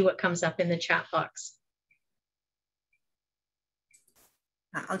can't see what comes up in the chat box.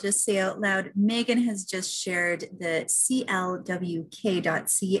 I'll just say out loud, Megan has just shared the clwk.ca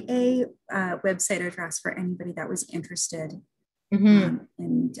website address for anybody that was interested, and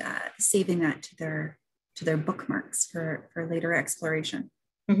saving that to their bookmarks for later exploration.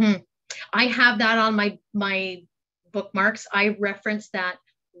 I have that on my bookmarks. I reference that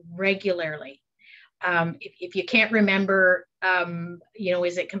regularly. If you can't remember,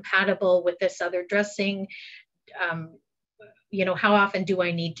 is it compatible with this other dressing? How often do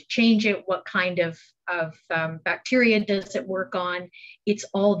I need to change it? What kind of bacteria does it work on? It's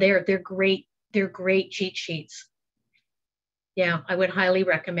all there. They're great cheat sheets. Yeah, I would highly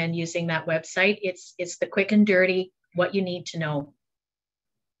recommend using that website. It's the quick and dirty, what you need to know.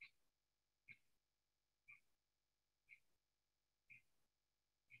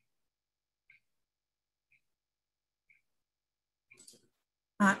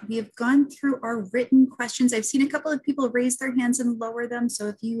 We have gone through our written questions. I've seen a couple of people raise their hands and lower them. So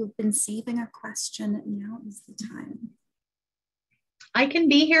if you have been saving a question, now is the time. I can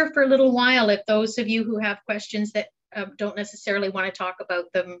be here for a little while if those of you who have questions that don't necessarily want to talk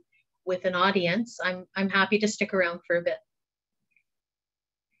about them with an audience. I'm happy to stick around for a bit.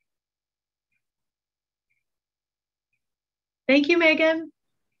 Thank you, Megan.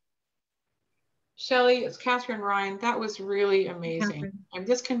 Shelly, it's Catherine Ryan. That was really amazing. And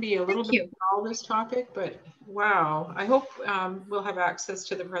this can be a little bit all this topic, but wow. I hope we'll have access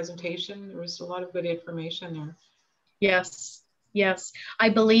to the presentation. There was a lot of good information there. Yes, yes. I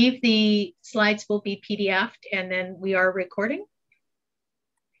believe the slides will be PDF'd and then we are recording.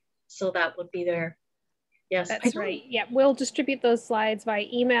 So that would be there. Yes, that's right. Yeah, we'll distribute those slides via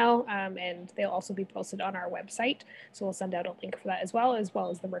email and they'll also be posted on our website. So we'll send out a link for that as well as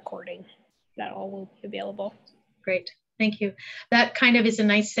the recording. That all will be available. Great, thank you. That kind of is a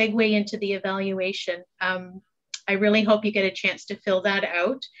nice segue into the evaluation. I really hope you get a chance to fill that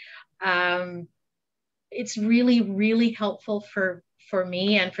out. It's really, really helpful for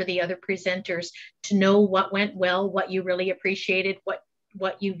me and for the other presenters to know what went well, what you really appreciated, what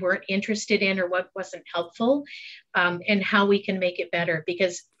you weren't interested in or what wasn't helpful, and how we can make it better.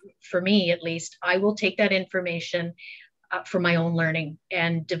 Because for me, at least, I will take that information for my own learning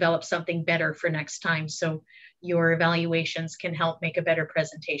and develop something better for next time. So your evaluations can help make a better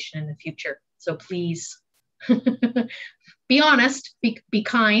presentation in the future. So please be honest, be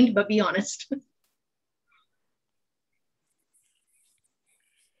kind, but be honest.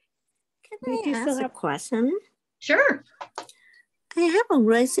 Can I ask a question? Sure. I have a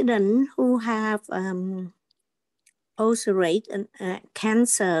resident who have ulcerate and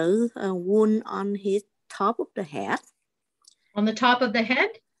cancer wound on his top of the head. On the top of the head?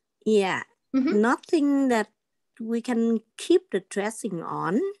 Yeah. Nothing that we can keep the dressing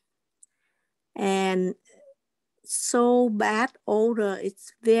on. And so bad odor,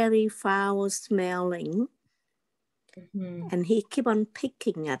 it's very foul smelling. And he keep on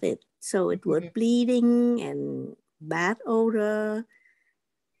picking at it. So it was bleeding and bad odor.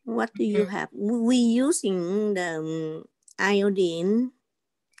 What do you have? We using the iodine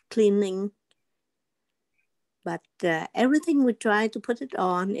cleaning. But everything we tried to put it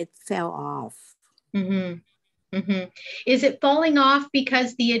on, it fell off. Is it falling off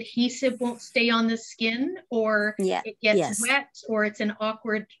because the adhesive won't stay on the skin, or it gets wet, or it's an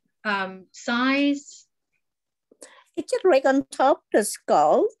awkward size? It's just right on top of the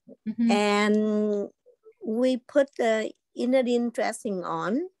skull. And we put the iodine dressing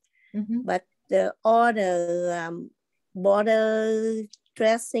on, but the other border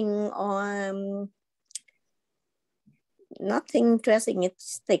dressing on, nothing dressing, it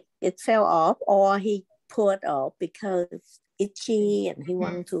stick, it fell off, or he pulled off because itchy and he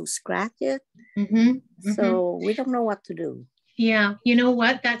wanted to scratch it. So we don't know what to do. Yeah, you know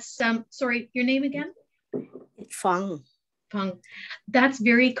what? That's sorry, your name again? It's fung. That's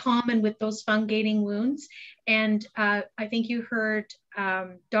very common with those fungating wounds. And I think you heard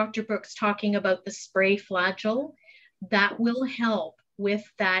Dr. Brooks talking about the spray Flagyl. That will help with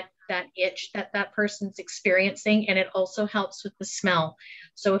that itch that person's experiencing, and it also helps with the smell.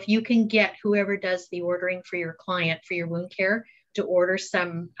 So if you can get whoever does the ordering for your client for your wound care to order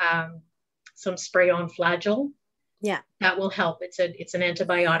some spray on Flagyl, that will help. It's an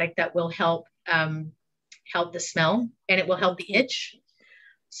antibiotic that will help help the smell and it will help the itch.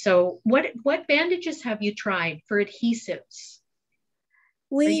 So what bandages have you tried for adhesives?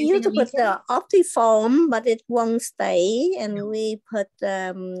 We used to put the Optiform, but it won't stay. And we put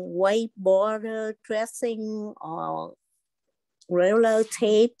white border dressing or roller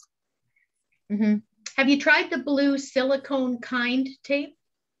tape. Mm-hmm. Have you tried the blue silicone kind tape?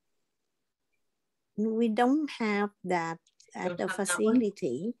 We don't have that at the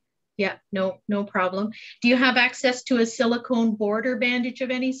facility. Yeah, no problem. Do you have access to a silicone border bandage of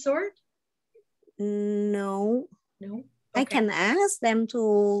any sort? No. No. Okay. I can ask them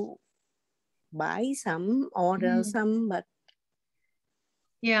to buy some, order some, but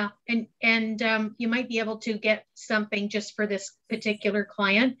yeah, and you might be able to get something just for this particular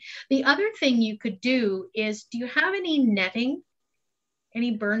client. The other thing you could do is, do you have any netting,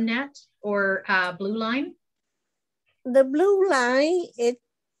 any burn net or blue line? The blue line,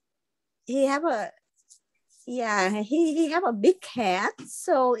 he have a big hat,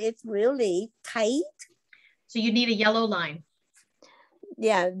 so it's really tight. So you need a yellow line.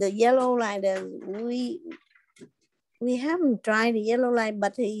 Yeah, the yellow line. We haven't tried the yellow line,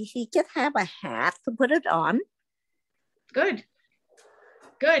 but he just have a hat to put it on. Good.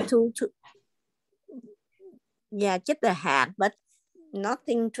 Yeah, just the hat, but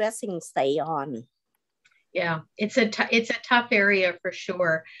nothing dressing stay on. Yeah, it's a tough area for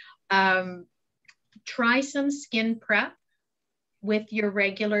sure. Try some skin prep with your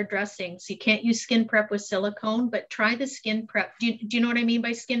regular dressings. You can't use skin prep with silicone, but try the skin prep. Do you know what I mean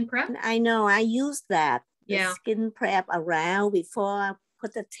by skin prep? I know, I use that. Yeah. The skin prep around before I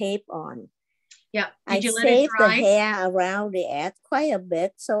put the tape on. Yeah. I save the hair around the edge quite a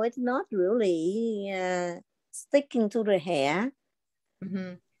bit, so it's not really sticking to the hair.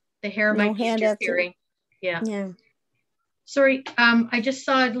 Mm-hmm. The hair might be interfering. Yeah. Yeah. Sorry, I just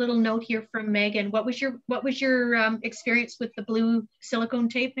saw a little note here from Megan. What was your experience with the blue silicone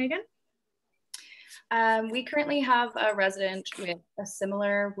tape, Megan? We currently have a resident with a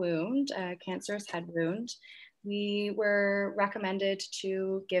similar wound, a cancerous head wound. We were recommended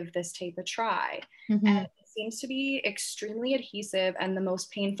to give this tape a try. Mm-hmm. And it seems to be extremely adhesive, and the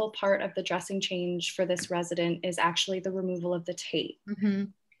most painful part of the dressing change for this resident is actually the removal of the tape. Mm-hmm.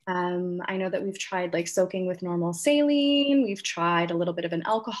 I know that we've tried like soaking with normal saline. We've tried a little bit of an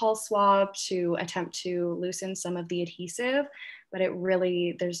alcohol swab to attempt to loosen some of the adhesive, but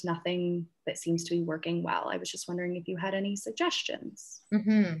there's nothing that seems to be working well. I was just wondering if you had any suggestions.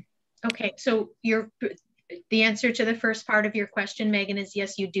 Mm-hmm. Okay, so the answer to the first part of your question, Megan, is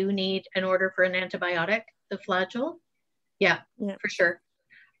yes, you do need an order for an antibiotic, the Flagyl. Yeah, for sure.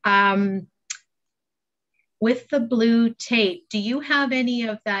 With the blue tape, do you have any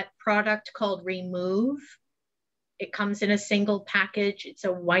of that product called Remove? It comes in a single package. It's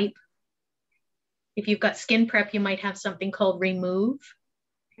a wipe. If you've got skin prep, you might have something called Remove.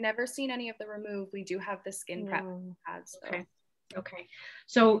 Never seen any of the Remove. We do have the skin prep pads though. Okay.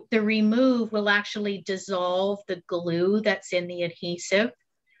 So the Remove will actually dissolve the glue that's in the adhesive.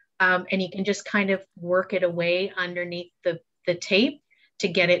 And you can just kind of work it away underneath the tape to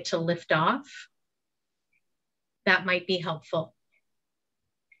get it to lift off. That might be helpful.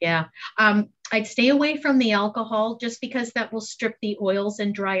 Yeah. I'd stay away from the alcohol just because that will strip the oils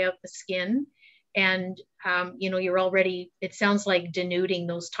and dry out the skin. And, you're already, it sounds like denuding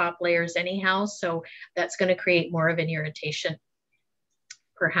those top layers anyhow. So that's going to create more of an irritation,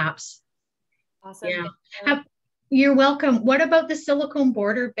 perhaps. Awesome. Yeah. You're welcome. What about the silicone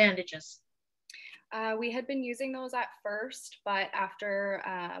border bandages? We had been using those at first, but after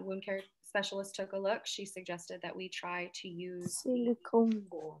wound care specialist took a look, she suggested that we try to use silicone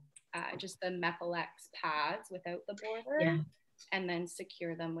board, just the Methylex pads without the border, and then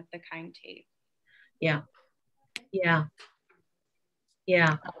secure them with the kind tape. Yeah.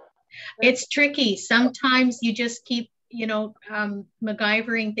 It's tricky. Sometimes you just keep,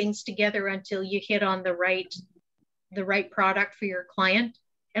 MacGyvering things together until you hit on the right product for your client.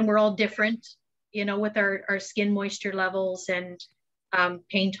 And we're all different, with our skin moisture levels and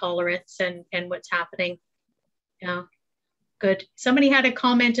pain tolerance and what's happening. Yeah, good. Somebody had a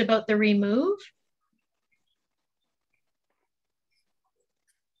comment about the Remove.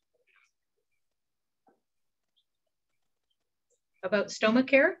 About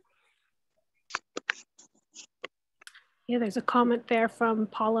StomaCare? Yeah, there's a comment there from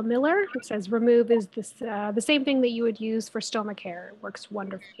Paula Miller. It says Remove is the same thing that you would use for StomaCare. It works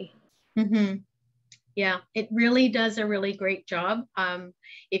wonderfully. Mm-hmm. Yeah, it really does a really great job.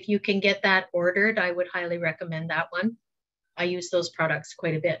 If you can get that ordered, I would highly recommend that one. I use those products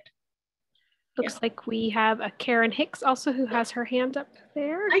quite a bit. Looks like we have a Karen Hicks also who has her hand up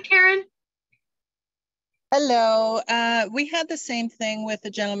there. Hi, Karen. Hello. We had the same thing with a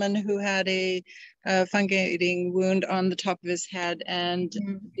gentleman who had a fungating wound on the top of his head, and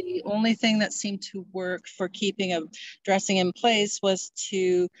the only thing that seemed to work for keeping a dressing in place was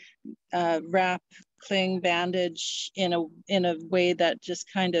to wrap cling bandage in a way that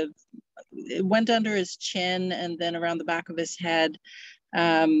just kind of it went under his chin and then around the back of his head,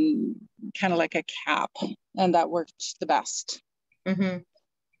 kind of like a cap, and that worked the best.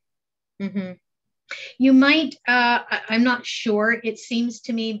 You might, I'm not sure. It seems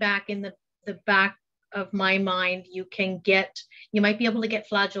to me back in the back of my mind, you might be able to get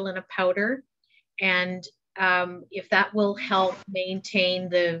flagyl in a powder. And if that will help maintain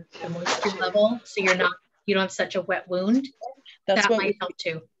the moisture level, so you don't have such a wet wound, that might help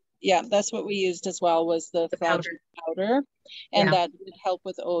too. Yeah, that's what we used as well, was the powder. And that did help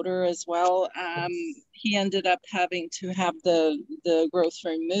with odor as well. He ended up having to have the growth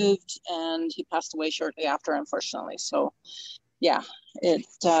removed, and he passed away shortly after, unfortunately. So yeah, it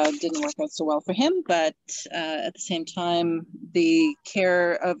didn't work out so well for him, but at the same time, the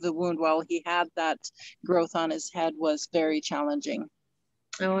care of the wound while he had that growth on his head was very challenging.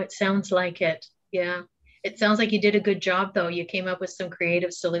 Oh, it sounds like it. Yeah. It sounds like you did a good job, though. You came up with some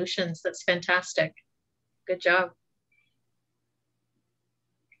creative solutions. That's fantastic. Good job.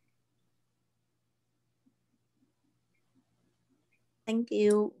 Thank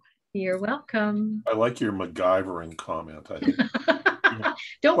you. You're welcome. I like your MacGyvering comment. I think.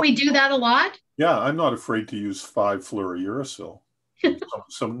 Don't we do that a lot? Yeah, I'm not afraid to use 5-fluorouracil.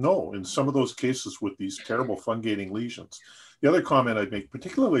 In some of those cases with these terrible fungating lesions. The other comment I'd make,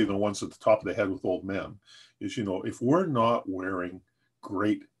 particularly the ones at the top of the head with old men, is, if we're not wearing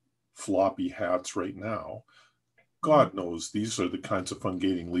great floppy hats right now, God knows these are the kinds of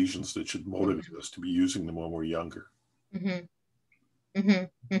fungating lesions that should motivate us to be using them when we're younger.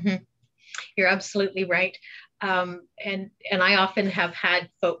 You're absolutely right. And I often have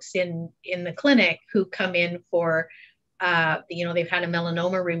had folks in the clinic who come in for, they've had a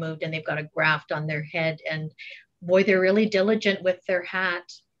melanoma removed and they've got a graft on their head, and boy, they're really diligent with their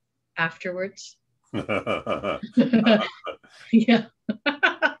hat afterwards. Yeah.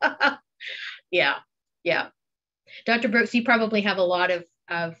 Yeah. Dr. Brooks, you probably have a lot of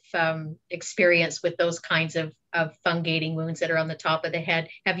experience with those kinds of fungating wounds that are on the top of the head.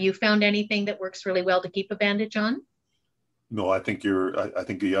 Have you found anything that works really well to keep a bandage on? No, I think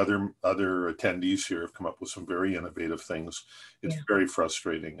the other attendees here have come up with some very innovative things. It's very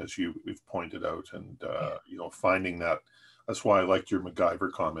frustrating, as we've pointed out, and finding that's why I liked your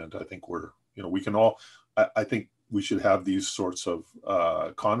MacGyver comment. I think we can all. I think we should have these sorts of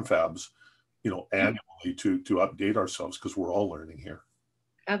confabs, annually to update ourselves, because we're all learning here.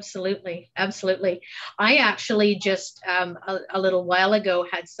 Absolutely. I actually just a little while ago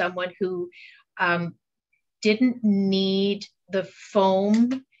had someone who didn't need the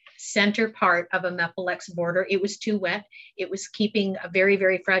foam center part of a Mepalex border. It was too wet. It was keeping a very,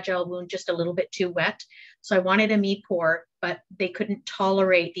 very fragile wound just a little bit too wet. So I wanted a me-pour, but they couldn't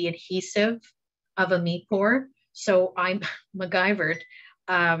tolerate the adhesive of a me-pour. So I'm MacGyvered.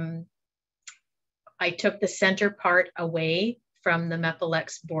 I took the center part away from the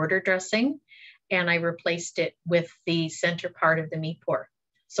Mepalex border dressing, and I replaced it with the center part of the me-pour.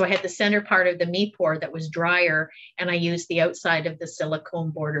 So I had the center part of the me-pour that was drier, and I used the outside of the silicone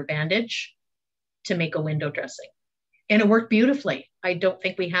border bandage to make a window dressing. And it worked beautifully. I don't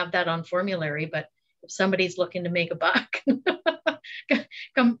think we have that on formulary, but if somebody's looking to make a buck,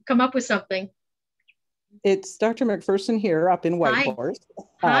 come up with something. It's Dr. McPherson here up in Whitehorse.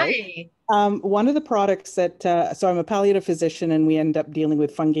 Hi. One of the products that, so I'm a palliative physician, and we end up dealing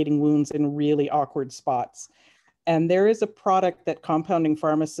with fungating wounds in really awkward spots. And there is a product that compounding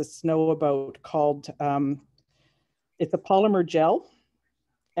pharmacists know about called, it's a polymer gel.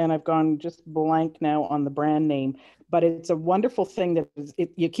 And I've gone just blank now on the brand name, but it's a wonderful thing that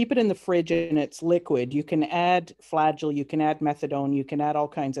you keep it in the fridge and it's liquid. You can add flagyl, you can add methadone, you can add all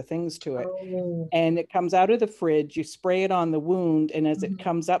kinds of things to it. And it comes out of the fridge, you spray it on the wound, and as it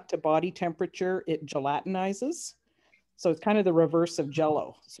comes up to body temperature, it gelatinizes. So it's kind of the reverse of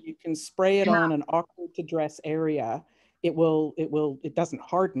Jell-O. So you can spray it on an awkward to dress area. It doesn't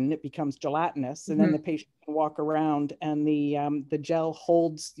harden, it becomes gelatinous, and then the patient can walk around, and the gel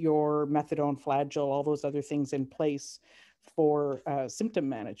holds your methadone, flagyl, all those other things in place for symptom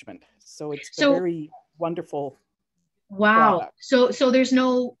management. So it's a very wonderful product. So there's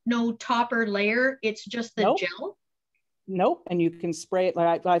no topper layer, it's just the gel? Nope. And you can spray it.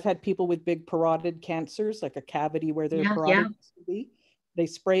 Like I've had people with big parotid cancers, like a cavity where their parotid used to be. They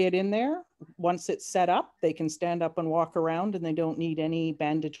spray it in there. Once it's set up, they can stand up and walk around, and they don't need any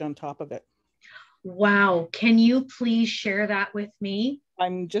bandage on top of it. Wow. Can you please share that with me?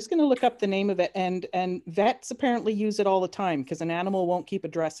 I'm just going to look up the name of it. And vets apparently use it all the time because an animal won't keep a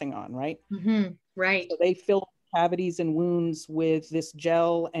dressing on, right? Mm-hmm. Right. So they fill cavities and wounds with this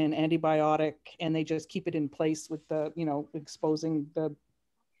gel and antibiotic, and they just keep it in place with the, you know, exposing the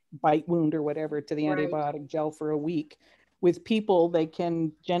bite wound or whatever to the antibiotic gel for a week. With people, they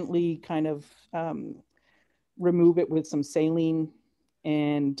can gently kind of remove it with some saline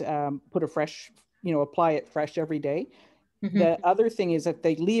and put a fresh, you know, apply it fresh every day. Mm-hmm. The other thing is if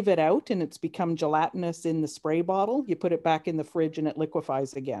they leave it out and it's become gelatinous in the spray bottle, you put it back in the fridge and it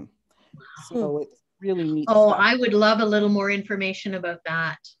liquefies again. Wow. So it's really neat stuff. I would love a little more information about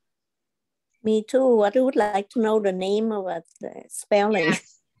that. Me too. I would like to know the name of it, the spelling.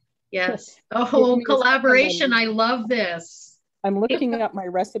 Yes. Yes. Oh, collaboration. I love this. I'm looking up my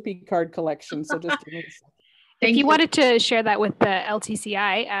recipe card collection, so just give me a second. If you wanted to share that with the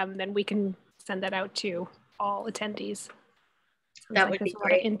LTCI, then we can send that out to all attendees. That would be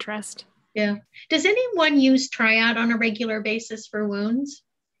great. Interest. Yeah. Does anyone use Triad on a regular basis for wounds?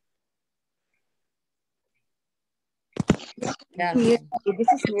 Yeah. This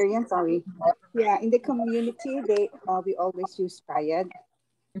is Miriam, sorry. Yeah, in the community, we always use Triad.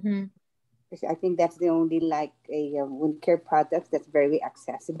 Mm-hmm. I think that's the only like a wound care product that's very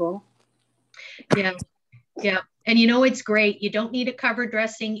accessible. Yeah, yeah. And you know, it's great. You don't need a cover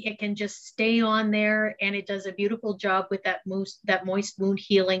dressing. It can just stay on there and it does a beautiful job with that moist wound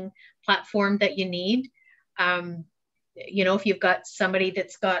healing platform that you need. You know, if you've got somebody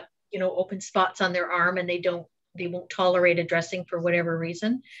that's got, you know, open spots on their arm and they won't tolerate a dressing for whatever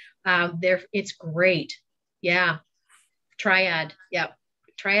reason, it's great. Yeah. Triad. Yeah.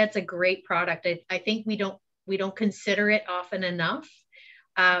 Triad's a great product. I think we don't consider it often enough.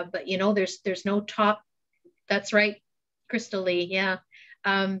 But you know, there's no top. That's right, Crystal Lee. Yeah.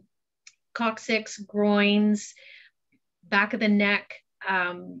 Coccyx, groins, back of the neck,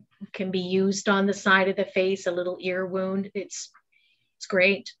 can be used on the side of the face, a little ear wound. It's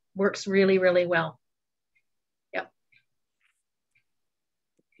great. Works really, really well. Yep.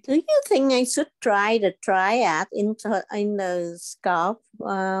 Do you think I should try the Triad in the scalp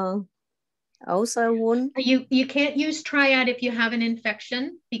ulcer wound? You can't use Triad if you have an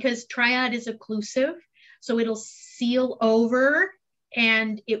infection because Triad is occlusive, so it'll seal over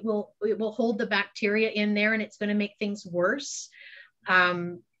and it will hold the bacteria in there and it's going to make things worse.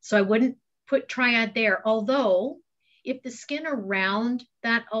 So I wouldn't put Triad there. Although if the skin around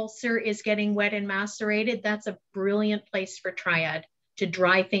that ulcer is getting wet and macerated, that's a brilliant place for Triad to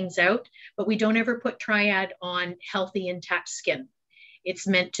dry things out. But we don't ever put Triad on healthy, intact skin. It's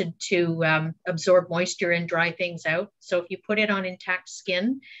meant to absorb moisture and dry things out. So if you put it on intact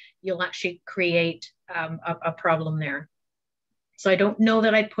skin, you'll actually create a problem there. So I don't know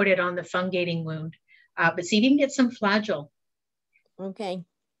that I'd put it on the fungating wound, but see if you can get some Flagyl. Okay.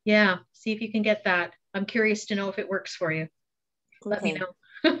 Yeah, see if you can get that. I'm curious to know if it works for you. Okay. Let me know.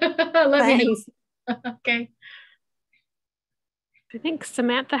 Let me know. Okay. I think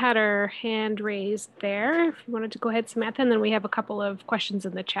Samantha had her hand raised there. If you wanted to go ahead, Samantha, and then we have a couple of questions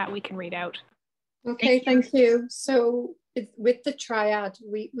in the chat we can read out. Okay, thank you. So with the Triad,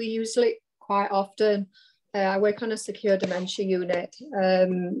 we use it quite often. I work on a secure dementia unit.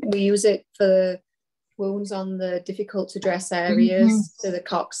 We use it for wounds on the difficult to dress areas, to the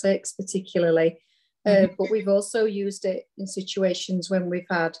coccyx particularly. But we've also used it in situations when we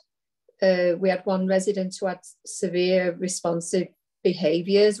had one resident who had severe responsive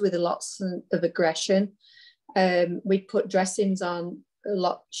behaviors with lots of aggression. We put dressings on a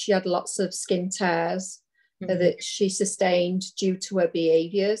lot. She had lots of skin tears that she sustained due to her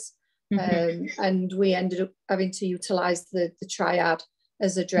behaviors. And we ended up having to utilize the Triad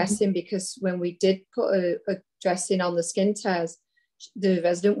as a dressing because when we did put a dressing on the skin tears, the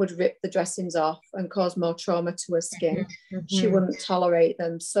resident would rip the dressings off and cause more trauma to her skin. She wouldn't tolerate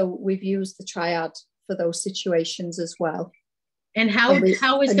them. So we've used the Triad for those situations as well. And how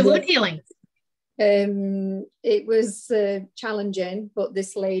is the wound healing? It was challenging, but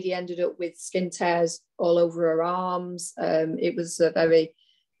this lady ended up with skin tears all over her arms. It was a very,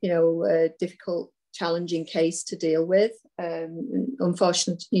 difficult, challenging case to deal with.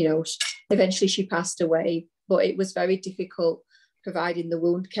 Unfortunately, eventually she passed away, but it was very difficult providing the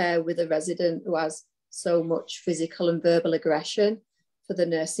wound care with a resident who has so much physical and verbal aggression for the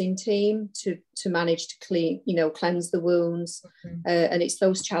nursing team to manage to cleanse the wounds. And it's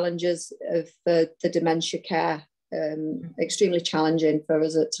those challenges of the dementia care, extremely challenging for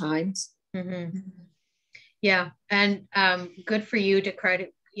us at times. Yeah, and good for you to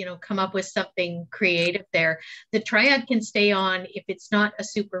come up with something creative there. The Triad can stay on if it's not a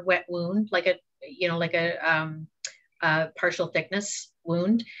super wet wound, like you know, like a partial thickness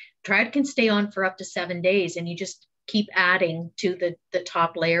wound, Triad can stay on for up to 7 days, and you just keep adding to the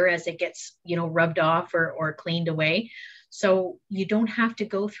top layer as it gets, you know, rubbed off or cleaned away. So you don't have to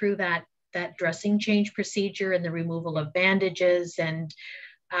go through that dressing change procedure and the removal of bandages. And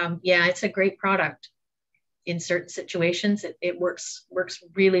yeah, it's a great product. In certain situations, it works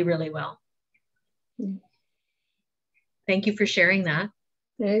really, really well. Thank you for sharing that.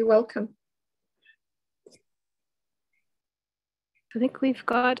 You're welcome. I think we've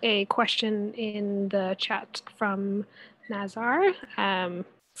got a question in the chat from Nazar.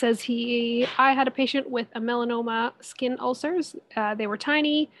 Says I had a patient with a melanoma skin ulcers. They were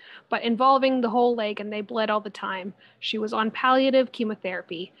tiny, but involving the whole leg, and they bled all the time. She was on palliative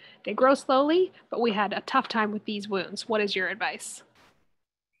chemotherapy. They grow slowly, but we had a tough time with these wounds. What is your advice?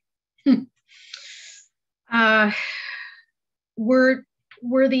 Were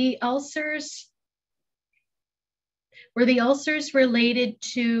the ulcers related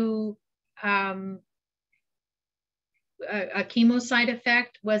to a chemo side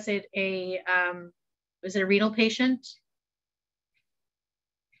effect? Was it a renal patient?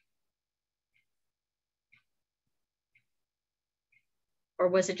 Or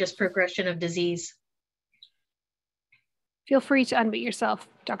was it just progression of disease? Feel free to unmute yourself,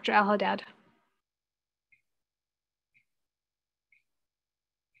 Dr. Al-Haddad.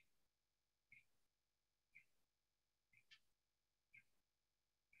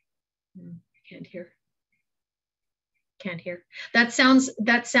 Can't hear. That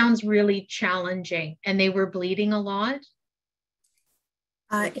sounds really challenging. And they were bleeding a lot?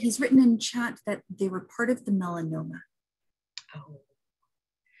 He's written in chat that they were part of the melanoma. Oh,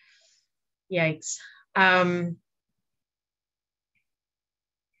 yikes.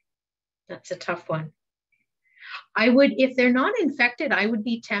 That's a tough one. If they're not infected, I would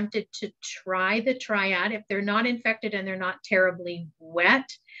be tempted to try the Triad. If they're not infected and they're not terribly wet,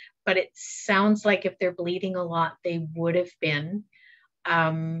 but it sounds like if they're bleeding a lot, they would have been.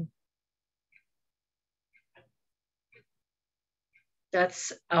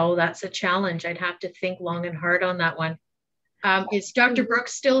 That's a challenge. I'd have to think long and hard on that one. Is Dr.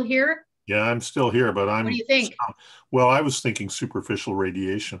 Brooks still here? Yeah, I'm still here, but What do you think? Well, I was thinking superficial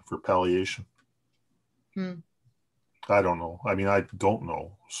radiation for palliation. I don't know. I mean, I don't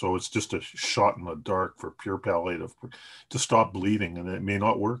know. So it's just a shot in the dark for pure palliative to stop bleeding, and it may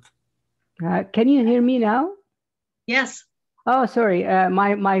not work. Can you hear me now? Yes. Oh, sorry.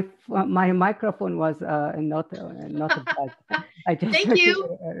 My microphone was not bad. I just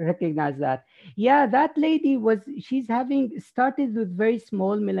recognize that. Yeah, that lady she's started with very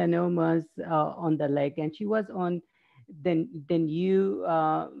small melanomas on the leg, and she was on the new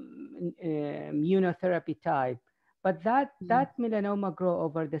immunotherapy type. But that melanoma grew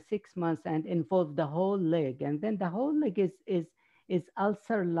over the 6 months and involved the whole leg, and then the whole leg is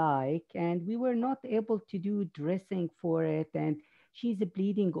ulcer-like, and we were not able to do dressing for it, and she's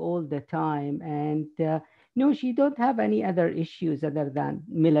bleeding all the time. And no, she don't have any other issues other than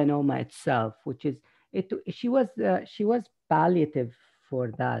melanoma itself, which is she was palliative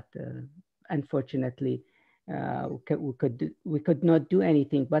for that. Unfortunately, we could not do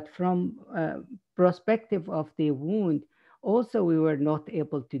anything. But from perspective of the wound, also we were not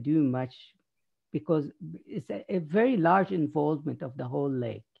able to do much, because it's a very large involvement of the whole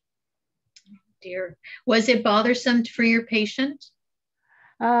leg. Dear. Was it bothersome for your patient?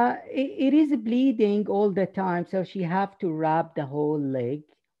 It is bleeding all the time, so she have to wrap the whole leg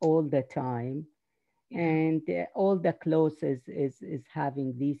all the time. And all the clothes is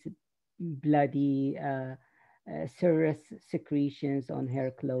having these bloody serous secretions on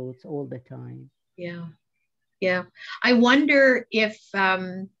her clothes all the time. Yeah. Yeah. I wonder if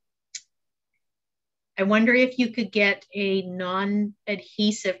you could get a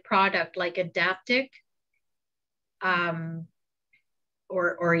non-adhesive product like Adaptic,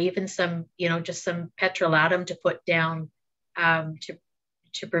 or even some, just some petrolatum to put down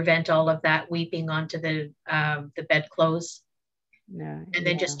to prevent all of that weeping onto the bedclothes. Yeah. And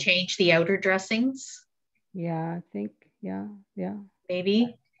then just change the outer dressings. Yeah, I think, yeah.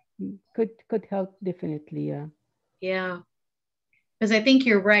 Maybe. Could help, definitely, yeah. Yeah. Because I think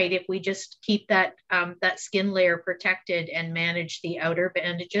you're right. If we just keep that skin layer protected and manage the outer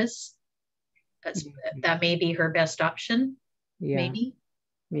bandages, that may be her best option. Yeah.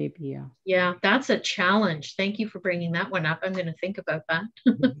 Maybe, yeah. Yeah, that's a challenge. Thank you for bringing that one up. I'm going to think about that.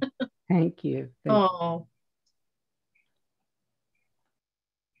 Thank you. Oh.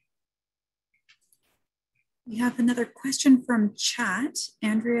 We have another question from chat.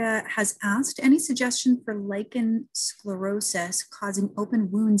 Andrea has asked, any suggestion for lichen sclerosis causing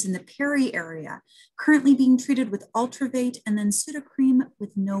open wounds in the peri area, currently being treated with Ultravate and then pseudocream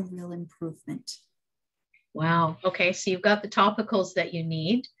with no real improvement? Wow. Okay. So you've got the topicals that you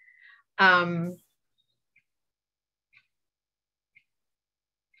need. Are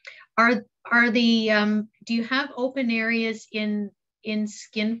the, do you have open areas in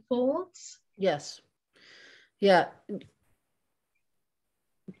skin folds? Yes. Yeah.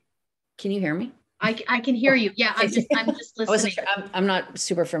 Can you hear me? I can hear you. Yeah, I'm just listening. I'm not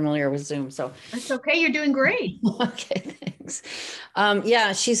super familiar with Zoom, so. That's okay. You're doing great. Okay, thanks.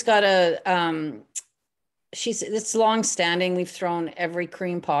 Yeah, she's got it's long standing. We've thrown every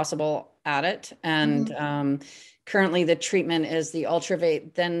cream possible at it. And currently the treatment is the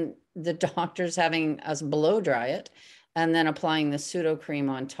Ultravate. Then the doctor's having us blow dry it and then applying the pseudo cream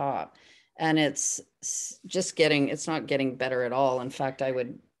on top. And it's not getting better at all. In fact, I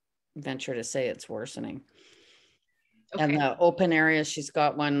would venture to say it's worsening. Okay. And the open areas, she's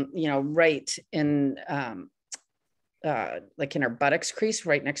got one, right in, like in her buttocks crease,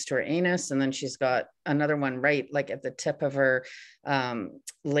 right next to her anus. And then she's got another one right, like at the tip of her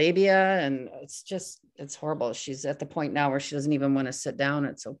labia. And it's horrible. She's at the point now where she doesn't even want to sit down.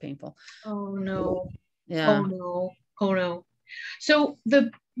 It's so painful. Oh no. Yeah. Oh no. Oh no. So the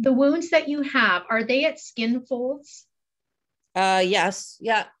wounds that you have, are they at skin folds? Yes.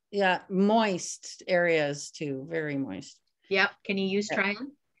 Yeah. Yeah. Moist areas too. Very moist. Yeah. Can you use Triad?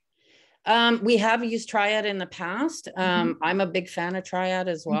 We have used Triad in the past. I'm a big fan of Triad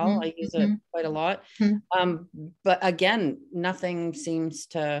as well. I use it quite a lot. But again, nothing seems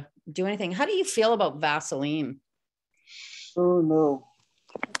to do anything. How do you feel about Vaseline? Oh no.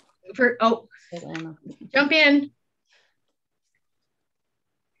 Jump in.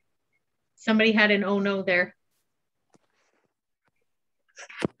 Somebody had an oh no there.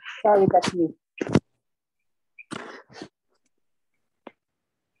 Sorry, that's me.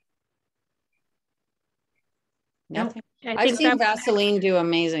 Nothing. I've seen Vaseline do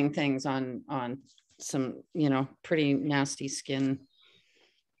amazing things on some, pretty nasty skin.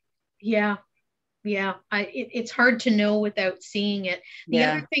 Yeah. Yeah. It's hard to know without seeing it. The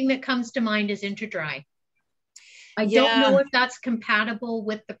other thing that comes to mind is Intradry. I don't know if that's compatible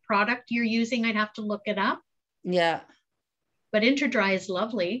with the product you're using. I'd have to look it up. Yeah. But Intradry is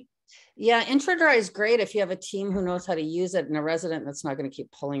lovely. Yeah, Intradry is great if you have a team who knows how to use it and a resident that's not going to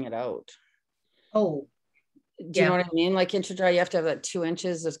keep pulling it out. Oh. Do you know what I mean? Like Intradry, you have to have that 2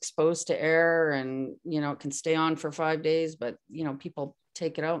 inches exposed to air and, it can stay on for 5 days, but, people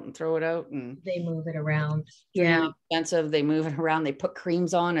take it out and throw it out and they move it around. Yeah. Expensive. They move it around. They put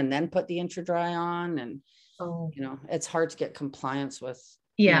creams on and then put the Intradry on. And, it's hard to get compliance with.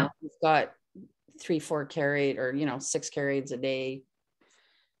 Yeah. We've got 3-4 carried or, 6 carrieds a day.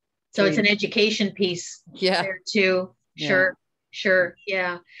 So it's an education piece there too. Sure. Sure.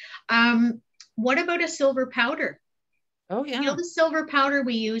 Yeah. What about a silver powder? Oh, yeah. The silver powder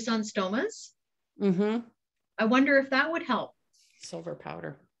we use on stomas? I wonder if that would help. Silver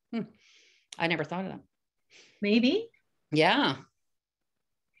powder. I never thought of that. Maybe. Yeah.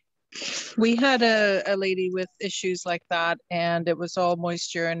 We had a lady with issues like that, and it was all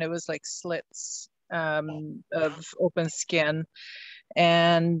moisture, and it was like slits of open skin.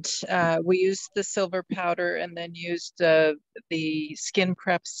 And we used the silver powder and then used the skin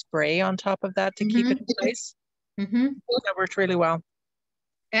prep spray on top of that to keep it in place. That worked really well.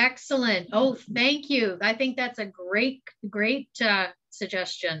 Excellent. Oh, thank you. I think that's a great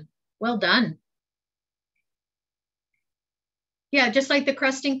suggestion. Well done. Yeah, just like the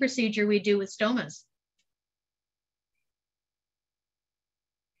crusting procedure we do with stomas.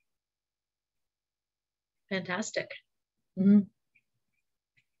 Fantastic.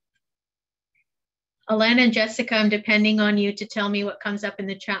 Alana and Jessica, I'm depending on you to tell me what comes up in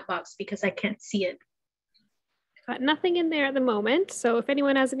the chat box because I can't see it. Got nothing in there at the moment. So if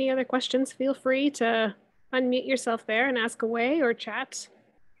anyone has any other questions, feel free to unmute yourself there and ask away or chat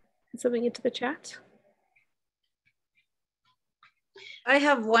something into the chat. I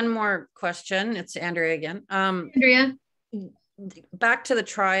have one more question. It's Andrea again. Andrea. Back to the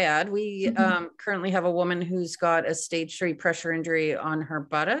Triad. We currently have a woman who's got a stage 3 pressure injury on her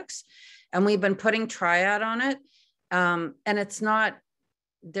buttocks, and we've been putting Triad on it. And it's not,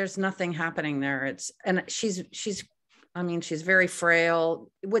 there's nothing happening there. She's very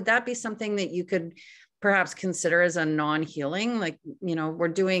frail. Would that be something that you could perhaps consider as a non-healing? Like, we're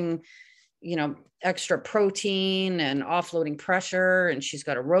doing, extra protein and offloading pressure, and she's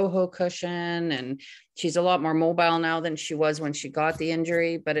got a Roho cushion, and she's a lot more mobile now than she was when she got the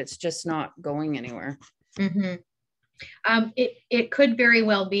injury, but it's just not going anywhere. It could very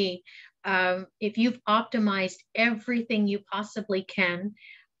well be. If you've optimized everything you possibly can,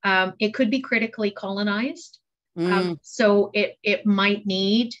 it could be critically colonized. So it might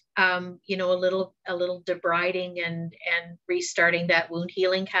need, you know, a little debriding and restarting that wound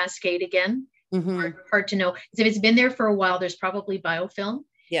healing cascade again. Hard to know. If it's been there for a while, there's probably biofilm.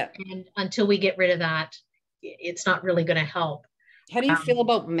 Yeah. And until we get rid of that, it's not really going to help. How do you feel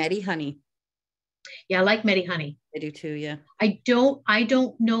about Medihoney? Yeah, I like Medihoney. I do too, yeah. I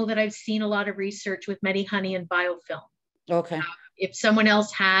don't know that I've seen a lot of research with Medihoney and biofilm. Okay. If someone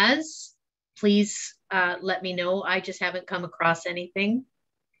else has, please let me know. I just haven't come across anything.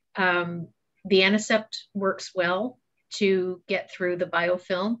 The Anicept works well to get through the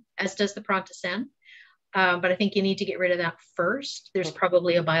biofilm, as does the Prontosan. But I think you need to get rid of that first. There's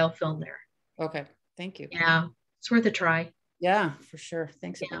probably a biofilm there. Okay, thank you. Yeah, it's worth a try. Yeah, for sure.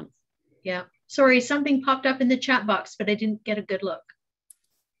 Thanks a bunch. Yeah. Sorry, something popped up in the chat box, but I didn't get a good look.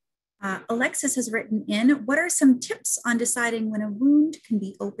 Alexis has written in, what are some tips on deciding when a wound can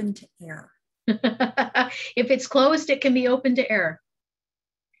be open to air? If it's closed, it can be open to air.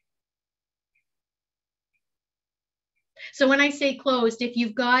 So when I say closed, if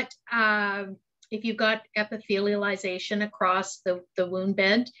you've got epithelialization across the wound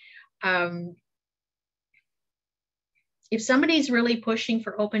bed, if somebody's really pushing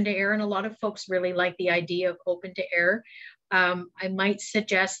for open to air, and a lot of folks really like the idea of open to air, I might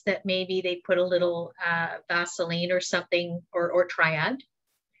suggest that maybe they put a little Vaseline or something, or Triad,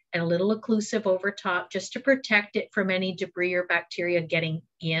 and a little occlusive over top, just to protect it from any debris or bacteria getting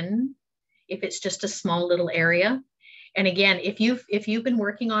in, if it's just a small little area. And again, if you've been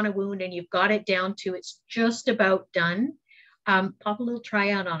working on a wound and you've got it down to it's just about done, pop a little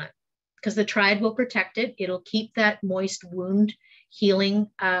Triad on it, because the Triad will protect it. It'll keep that moist wound healing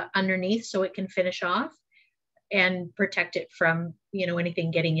underneath, so it can finish off and protect it from, you know,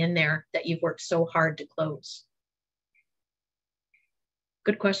 anything getting in there that you've worked so hard to close.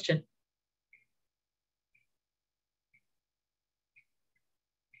 Good question.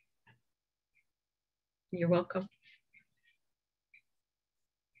 You're welcome.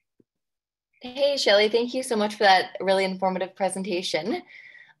 Hey, Shelly, thank you so much for that really informative presentation.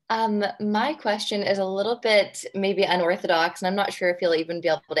 My question is a little bit maybe unorthodox, and I'm not sure if you'll even be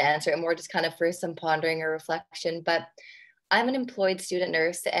able to answer it, more just kind of for some pondering or reflection, but I'm an employed student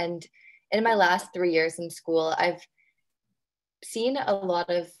nurse, and in my last 3 years in school, I've seen a lot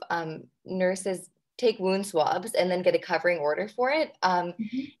of nurses take wound swabs and then get a covering order for it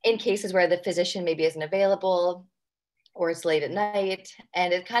in cases where the physician maybe isn't available or it's late at night.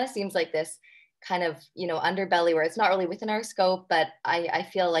 And it kind of seems like this kind of, you know, underbelly where it's not really within our scope, but I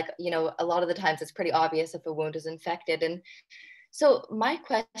feel like, you know, a lot of the times it's pretty obvious if a wound is infected. And so my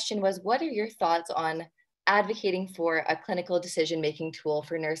question was, what are your thoughts on advocating for a clinical decision-making tool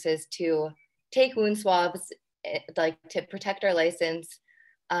for nurses to take wound swabs, like to protect our license?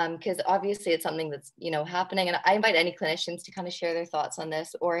 Because obviously it's something that's, you know, happening. And I invite any clinicians to kind of share their thoughts on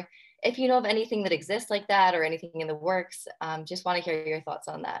this, or if you know of anything that exists like that or anything in the works, just want to hear your thoughts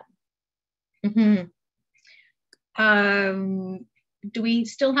on that. Mm-hmm. Do we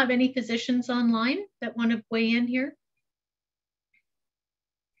still have any physicians online that want to weigh in here?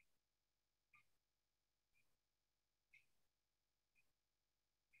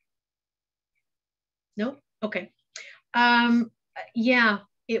 Nope. Okay. Yeah,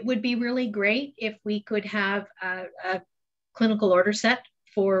 it would be really great if we could have a clinical order set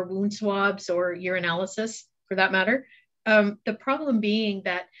for wound swabs or urinalysis, for that matter. The problem being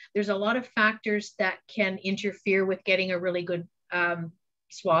that there's a lot of factors that can interfere with getting a really good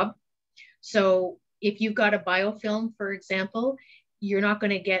swab. So if you've got a biofilm, for example, you're not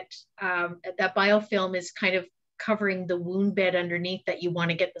going to get, that biofilm is kind of covering the wound bed underneath that you want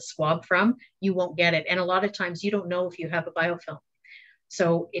to get the swab from. You won't get it. And a lot of times you don't know if you have a biofilm.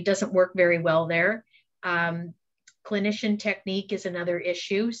 So it doesn't work very well there. Clinician technique is another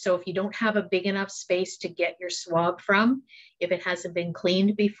issue. So if you don't have a big enough space to get your swab from, if it hasn't been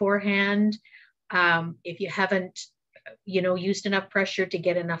cleaned beforehand, if you haven't, you know, used enough pressure to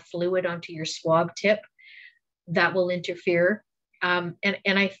get enough fluid onto your swab tip, that will interfere. And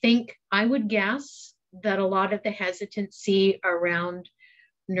I think I would guess that a lot of the hesitancy around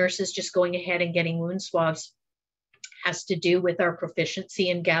nurses just going ahead and getting wound swabs has to do with our proficiency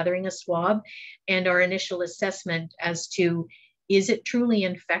in gathering a swab and our initial assessment as to, is it truly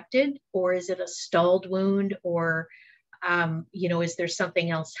infected, or is it a stalled wound, or, you know, is there something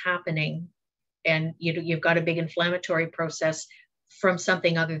else happening? And you've got a big inflammatory process from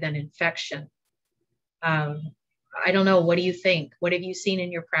something other than infection. I don't know. What do you think? What have you seen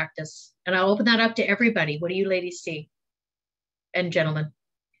in your practice? And I'll open that up to everybody. What do you ladies see? And gentlemen?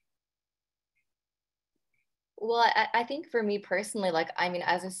 Well, I think for me personally, like, I mean,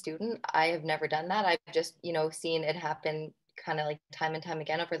 as a student, I have never done that. I've just, you know, seen it happen kind of like time and time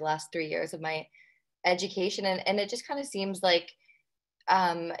again over the last 3 years of my education. And it just kind of seems like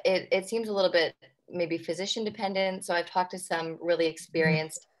it seems a little bit maybe physician dependent. So I've talked to some really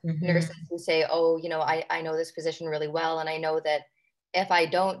experienced nurses who say, oh, you know, I know this physician really well. And I know that if I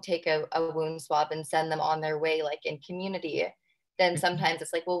don't take a wound swab and send them on their way, like in community, then sometimes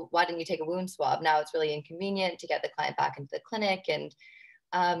it's like, well, why didn't you take a wound swab? Now it's really inconvenient to get the client back into the clinic. And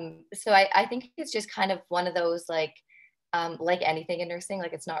so I think it's just kind of one of those like anything in nursing,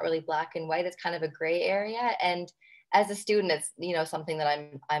 like it's not really black and white. It's kind of a gray area. And as a student, it's, you know, something that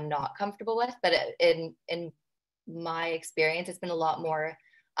I'm not comfortable with. But in my experience, it's been a lot more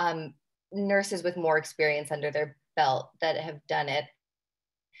nurses with more experience under their belt that have done it.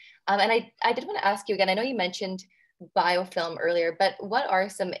 And I did want to ask you again, I know you mentioned biofilm earlier, but what are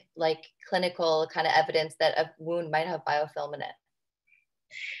some like clinical kind of evidence that a wound might have biofilm in it?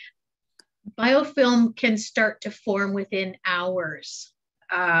 Biofilm can start to form within hours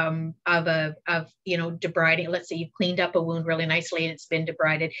of you know, debriding. Let's say you've cleaned up a wound really nicely and it's been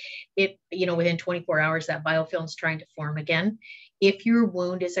debrided. It, you know, within 24 hours, that biofilm is trying to form again. If your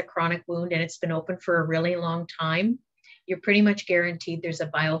wound is a chronic wound and it's been open for a really long time, you're pretty much guaranteed there's a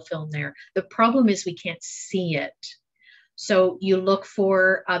biofilm there. The problem is we can't see it. So you look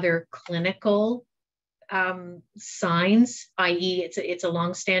for other clinical signs, i.e. it's a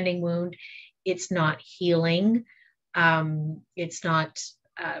long-standing wound. It's not healing. It's not,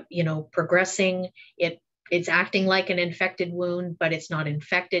 you know, progressing. It's acting like an infected wound, but it's not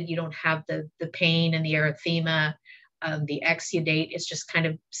infected. You don't have the pain and the erythema, the exudate. It's just kind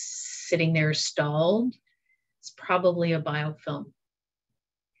of sitting there stalled. It's probably a biofilm.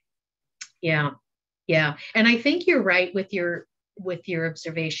 Yeah, yeah. And I think you're right with your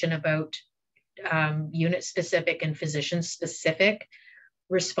observation about unit specific and physician specific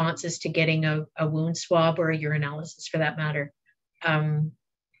responses to getting a wound swab or a urinalysis for that matter. I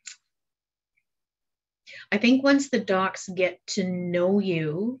think once the docs get to know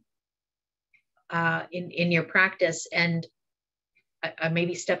you in your practice, and I may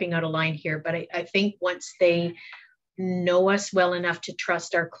be stepping out of line here, but I think once they know us well enough to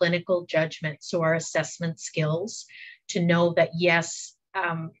trust our clinical judgment, so our assessment skills, to know that yes,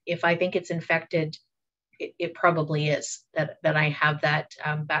 if I think it's infected, it probably is, that I have that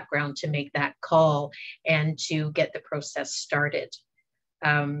background to make that call and to get the process started.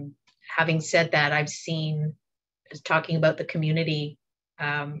 Having said that, I've seen, talking about the community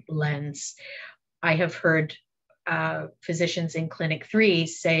lens, I have heard physicians in Clinic 3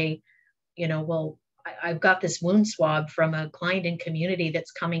 say, you know, well, I've got this wound swab from a client in community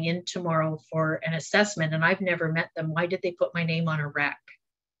that's coming in tomorrow for an assessment and I've never met them. Why did they put my name on a rec?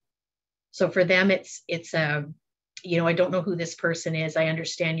 So for them, it's you know, I don't know who this person is. I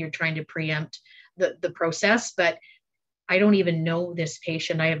understand you're trying to preempt the process, but I don't even know this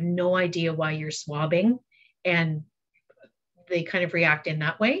patient. I have no idea why you're swabbing. And they kind of react in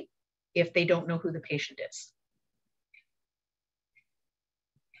that way if they don't know who the patient is.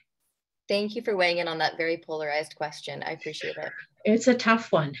 Thank you for weighing in on that very polarized question. I appreciate it. It's a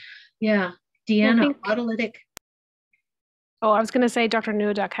tough one. Yeah. Deanna, autolytic. Oh, I was going to say Dr.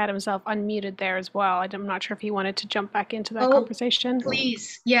 Newduck had himself unmuted there as well. I'm not sure if he wanted to jump back into that conversation.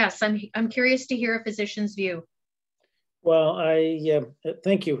 Please. Yes, I'm curious to hear a physician's view. Well, I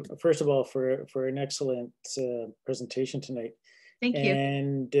thank you, first of all, for an excellent presentation tonight. Thank you.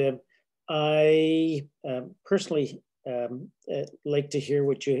 And I personally like to hear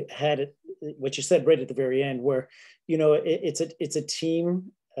what you said right at the very end, where, you know, it's a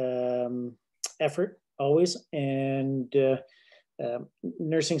team effort always, and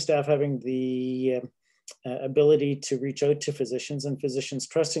nursing staff having the ability to reach out to physicians, and physicians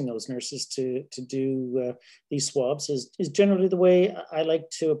trusting those nurses to do these swabs is generally the way I like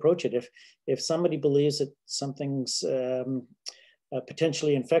to approach it. If somebody believes that something's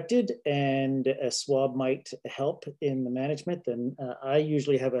potentially infected and a swab might help in the management, then I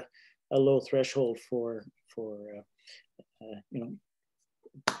usually have a low threshold for you know,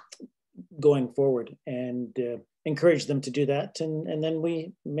 going forward, and encourage them to do that, and then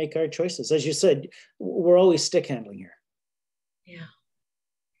we make our choices. As you said, we're always stick handling here.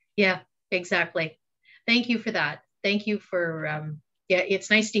 Yeah, exactly. Thank you for that. Thank you for yeah, it's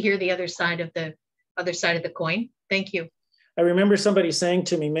nice to hear the other side of the coin. Thank you. I remember somebody saying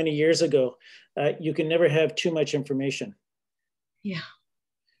to me many years ago, you can never have too much information. Yeah.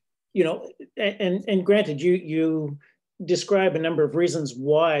 You know, and granted, you describe a number of reasons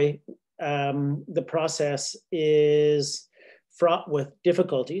why the process is fraught with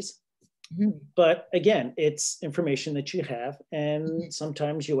difficulties. But again, it's information that you have, and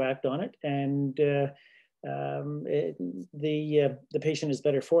sometimes you act on it, and the patient is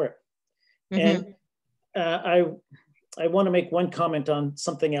better for it. And I want to make one comment on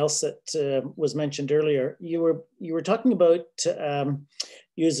something else that was mentioned earlier. You were talking about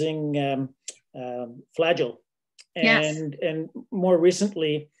using flagyl, and more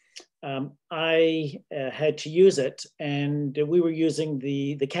recently, I had to use it, and we were using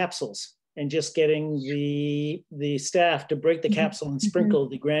the capsules and just getting the staff to break the capsule and sprinkle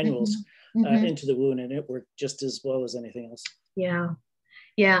the granules into the wound, and it worked just as well as anything else. Yeah.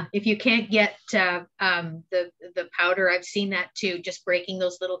 Yeah, if you can't get the powder, I've seen that too, just breaking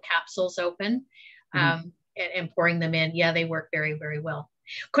those little capsules open and pouring them in. Yeah, they work very, very well.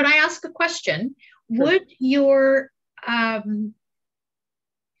 Could I ask a question? Sure.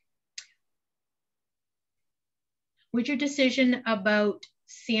 Would your decision about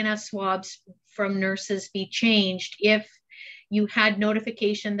CNS swabs from nurses be changed if you had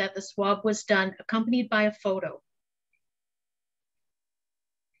notification that the swab was done accompanied by a photo?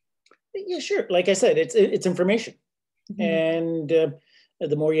 Yeah, sure. Like I said, it's information, and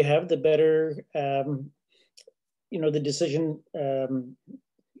the more you have, the better. The decision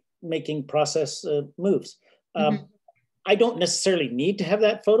making process moves. I don't necessarily need to have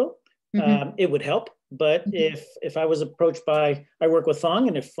that photo. It would help, but if I was approached by, I work with Fong,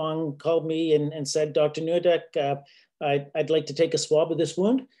 and if Fong called me and said, Dr. Newdek, I'd like to take a swab of this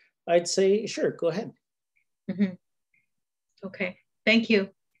wound, I'd say, sure, go ahead. Okay, thank you.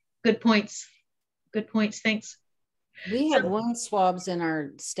 Good points. Good points. Thanks. We have wound swabs in our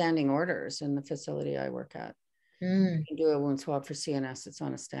standing orders in the facility I work at. You can do a wound swab for CNS. It's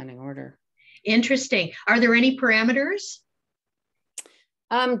on a standing order. Interesting. Are there any parameters?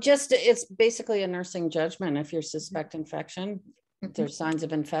 It's basically a nursing judgment. If you suspect infection, if there's signs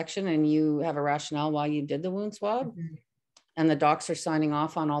of infection, and you have a rationale why you did the wound swab, and the docs are signing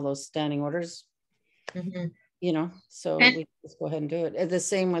off on all those standing orders, so we just go ahead and do it. The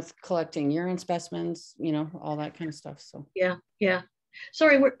same with collecting urine specimens, all that kind of stuff. So yeah.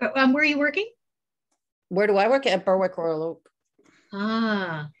 Sorry, where are you working? Where do I work? At Berwick Royal Oak.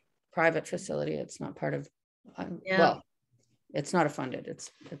 Private facility. It's not part of. Well, it's not a funded.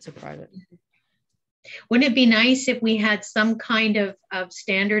 It's a private. Wouldn't it be nice if we had some kind of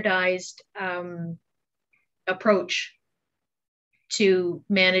standardized approach to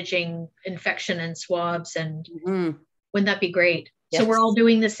managing infection and swabs, and wouldn't that be great? Yes. So we're all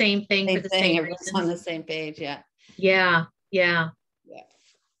doing the same thing for the same reasons. On the same page, yeah. Yeah.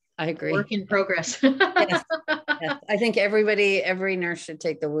 I agree. Work in progress. Yes. I think every nurse should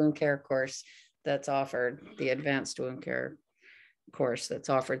take the wound care course that's offered, the advanced wound care course that's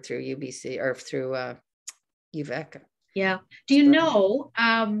offered through UBC or through UVEC. Yeah. Do you know,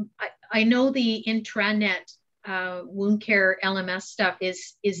 I know the intranet wound care LMS stuff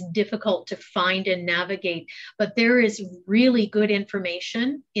is difficult to find and navigate, but there is really good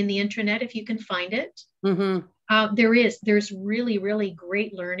information in the intranet if you can find it. There's really, really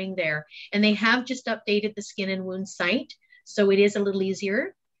great learning there, and they have just updated the Skin and Wound site, so it is a little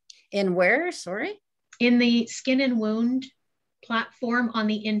easier. In where? Sorry? In the Skin and Wound platform on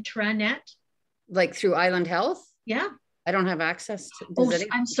the intranet. Like through Island Health? Yeah. I don't have access to.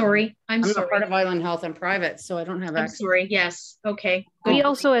 I'm sorry. I'm sorry. Not part of Island Health. I'm private, so I don't have access. I'm sorry. Yes. Okay. We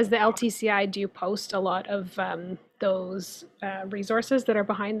also, as the LTCI, do post a lot of those resources that are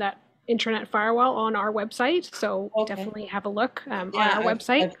behind that intranet firewall on our website. So definitely have a look on our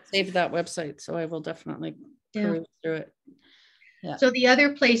website. I've saved that website, so I will definitely peruse through it. Yeah. So the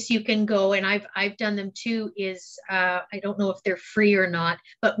other place you can go, and I've done them too, is I don't know if they're free or not,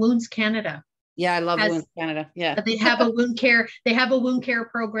 but Wounds Canada. Yeah, I love Wounds Canada. Yeah. They have a wound care. They have a wound care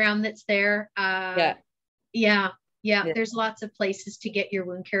program that's there. Yeah. There's lots of places to get your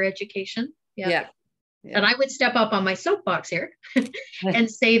wound care education. Yeah. And I would step up on my soapbox here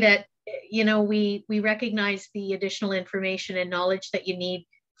and say that, we recognize the additional information and knowledge that you need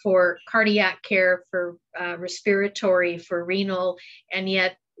for cardiac care, for respiratory, for renal, and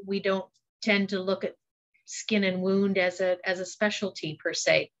yet we don't tend to look at skin and wound as a specialty per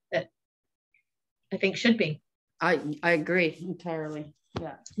se that I think should be. I agree entirely.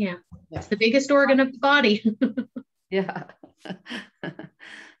 Yeah. It's the biggest organ of the body. Yeah.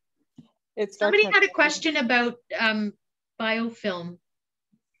 Somebody had a question about biofilm.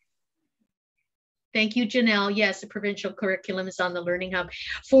 Thank you, Janelle. Yes, the provincial curriculum is on the Learning Hub.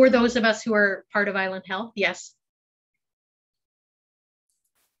 For those of us who are part of Island Health, yes.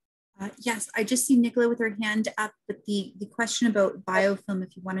 Yes, I just see Nicola with her hand up, but the question about biofilm,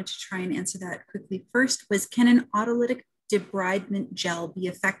 if you wanted to try and answer that quickly first, was can an autolytic debridement gel be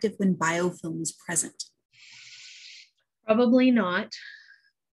effective when biofilm is present? Probably not.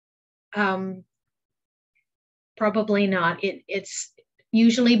 Probably not. It's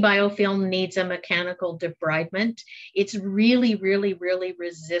usually biofilm needs a mechanical debridement. It's really, really, really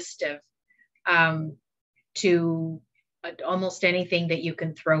resistive to almost anything that you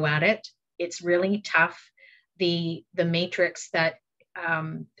can throw at it. It's really tough. The matrix that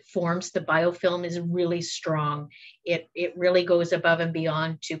forms the biofilm is really strong. It really goes above and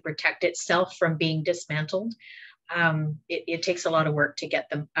beyond to protect itself from being dismantled. It takes a lot of work to get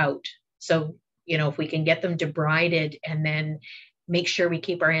them out. So, you know, if we can get them debrided and then make sure we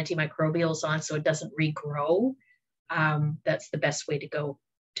keep our antimicrobials on so it doesn't regrow, that's the best way to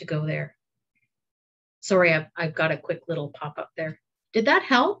go there. Sorry, I've got a quick little pop-up there. Did that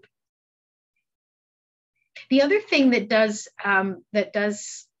help? The other thing that does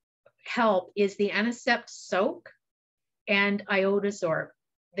help is the Anisept soak and iodosorb.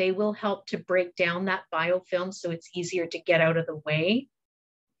 They will help to break down that biofilm so it's easier to get out of the way.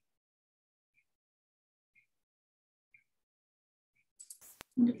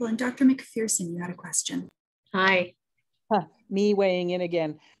 Wonderful. And Dr. McPherson, you had a question. Hi. Me weighing in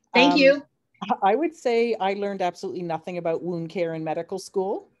again. Thank you. I would say I learned absolutely nothing about wound care in medical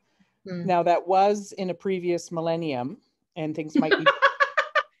school. Now that was in a previous millennium and things might be.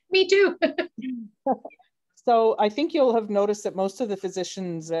 Me too. So I think you'll have noticed that most of the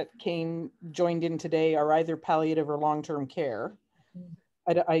physicians that joined in today are either palliative or long-term care.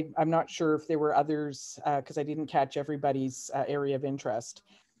 I'm not sure if there were others because I didn't catch everybody's area of interest.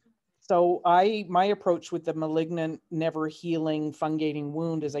 So my approach with the malignant, never healing, fungating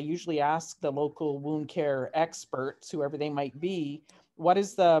wound is I usually ask the local wound care experts, whoever they might be, what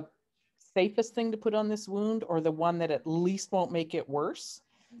is the safest thing to put on this wound or the one that at least won't make it worse?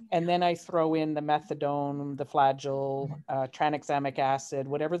 And then I throw in the methadone, the flagyl, tranexamic acid,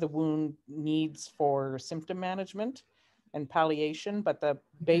 whatever the wound needs for symptom management and palliation, but the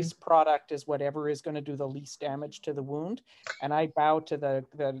base product is whatever is going to do the least damage to the wound. And I bow to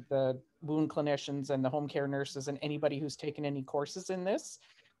the wound clinicians and the home care nurses and anybody who's taken any courses in this,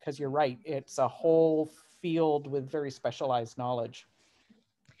 because you're right, it's a whole field with very specialized knowledge.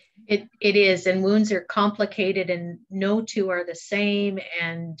 It is, and wounds are complicated and no two are the same.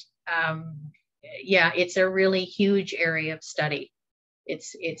 And yeah, it's a really huge area of study.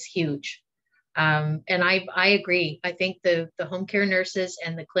 It's huge. And I agree. I think the home care nurses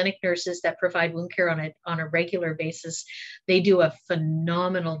and the clinic nurses that provide wound care on a regular basis, they do a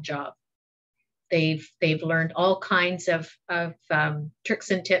phenomenal job. They've learned all kinds of tricks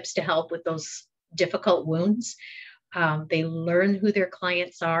and tips to help with those difficult wounds. They learn who their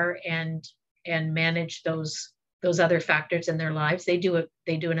clients are and manage those other factors in their lives. They do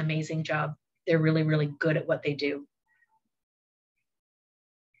an amazing job. They're really, really good at what they do.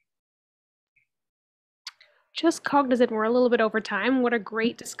 Just cognizant we're a little bit over time. What a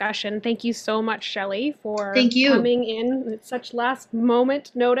great discussion. Thank you so much, Shelly, for coming in at such last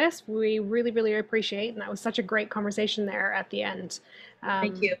moment notice. We really, really appreciate, and that was such a great conversation there at the end.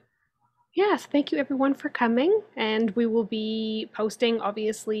 Thank you. Yes, thank you everyone for coming, and we will be posting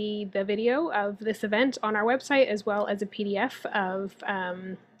obviously the video of this event on our website as well as a PDF of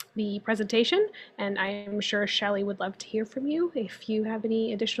the presentation, and I am sure Shelly would love to hear from you if you have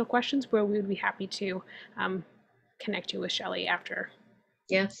any additional questions, where we would be happy to connect you with Shelly after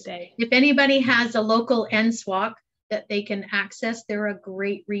today. If anybody has a local NSWAC that they can access, they're a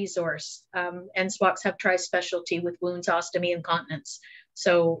great resource. NSWACs have tri-specialty with wounds, ostomy, and continence.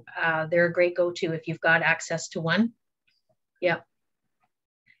 So they're a great go-to if you've got access to one. Yeah.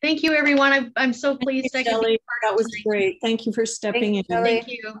 Thank you, everyone. I'm so pleased. Shelly, that was great. Thank you for stepping in. Thank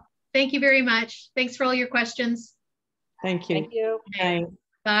you. Thank you very much. Thanks for all your questions. Thank you. Thank you. Bye.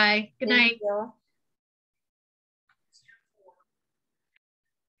 Bye. Good night.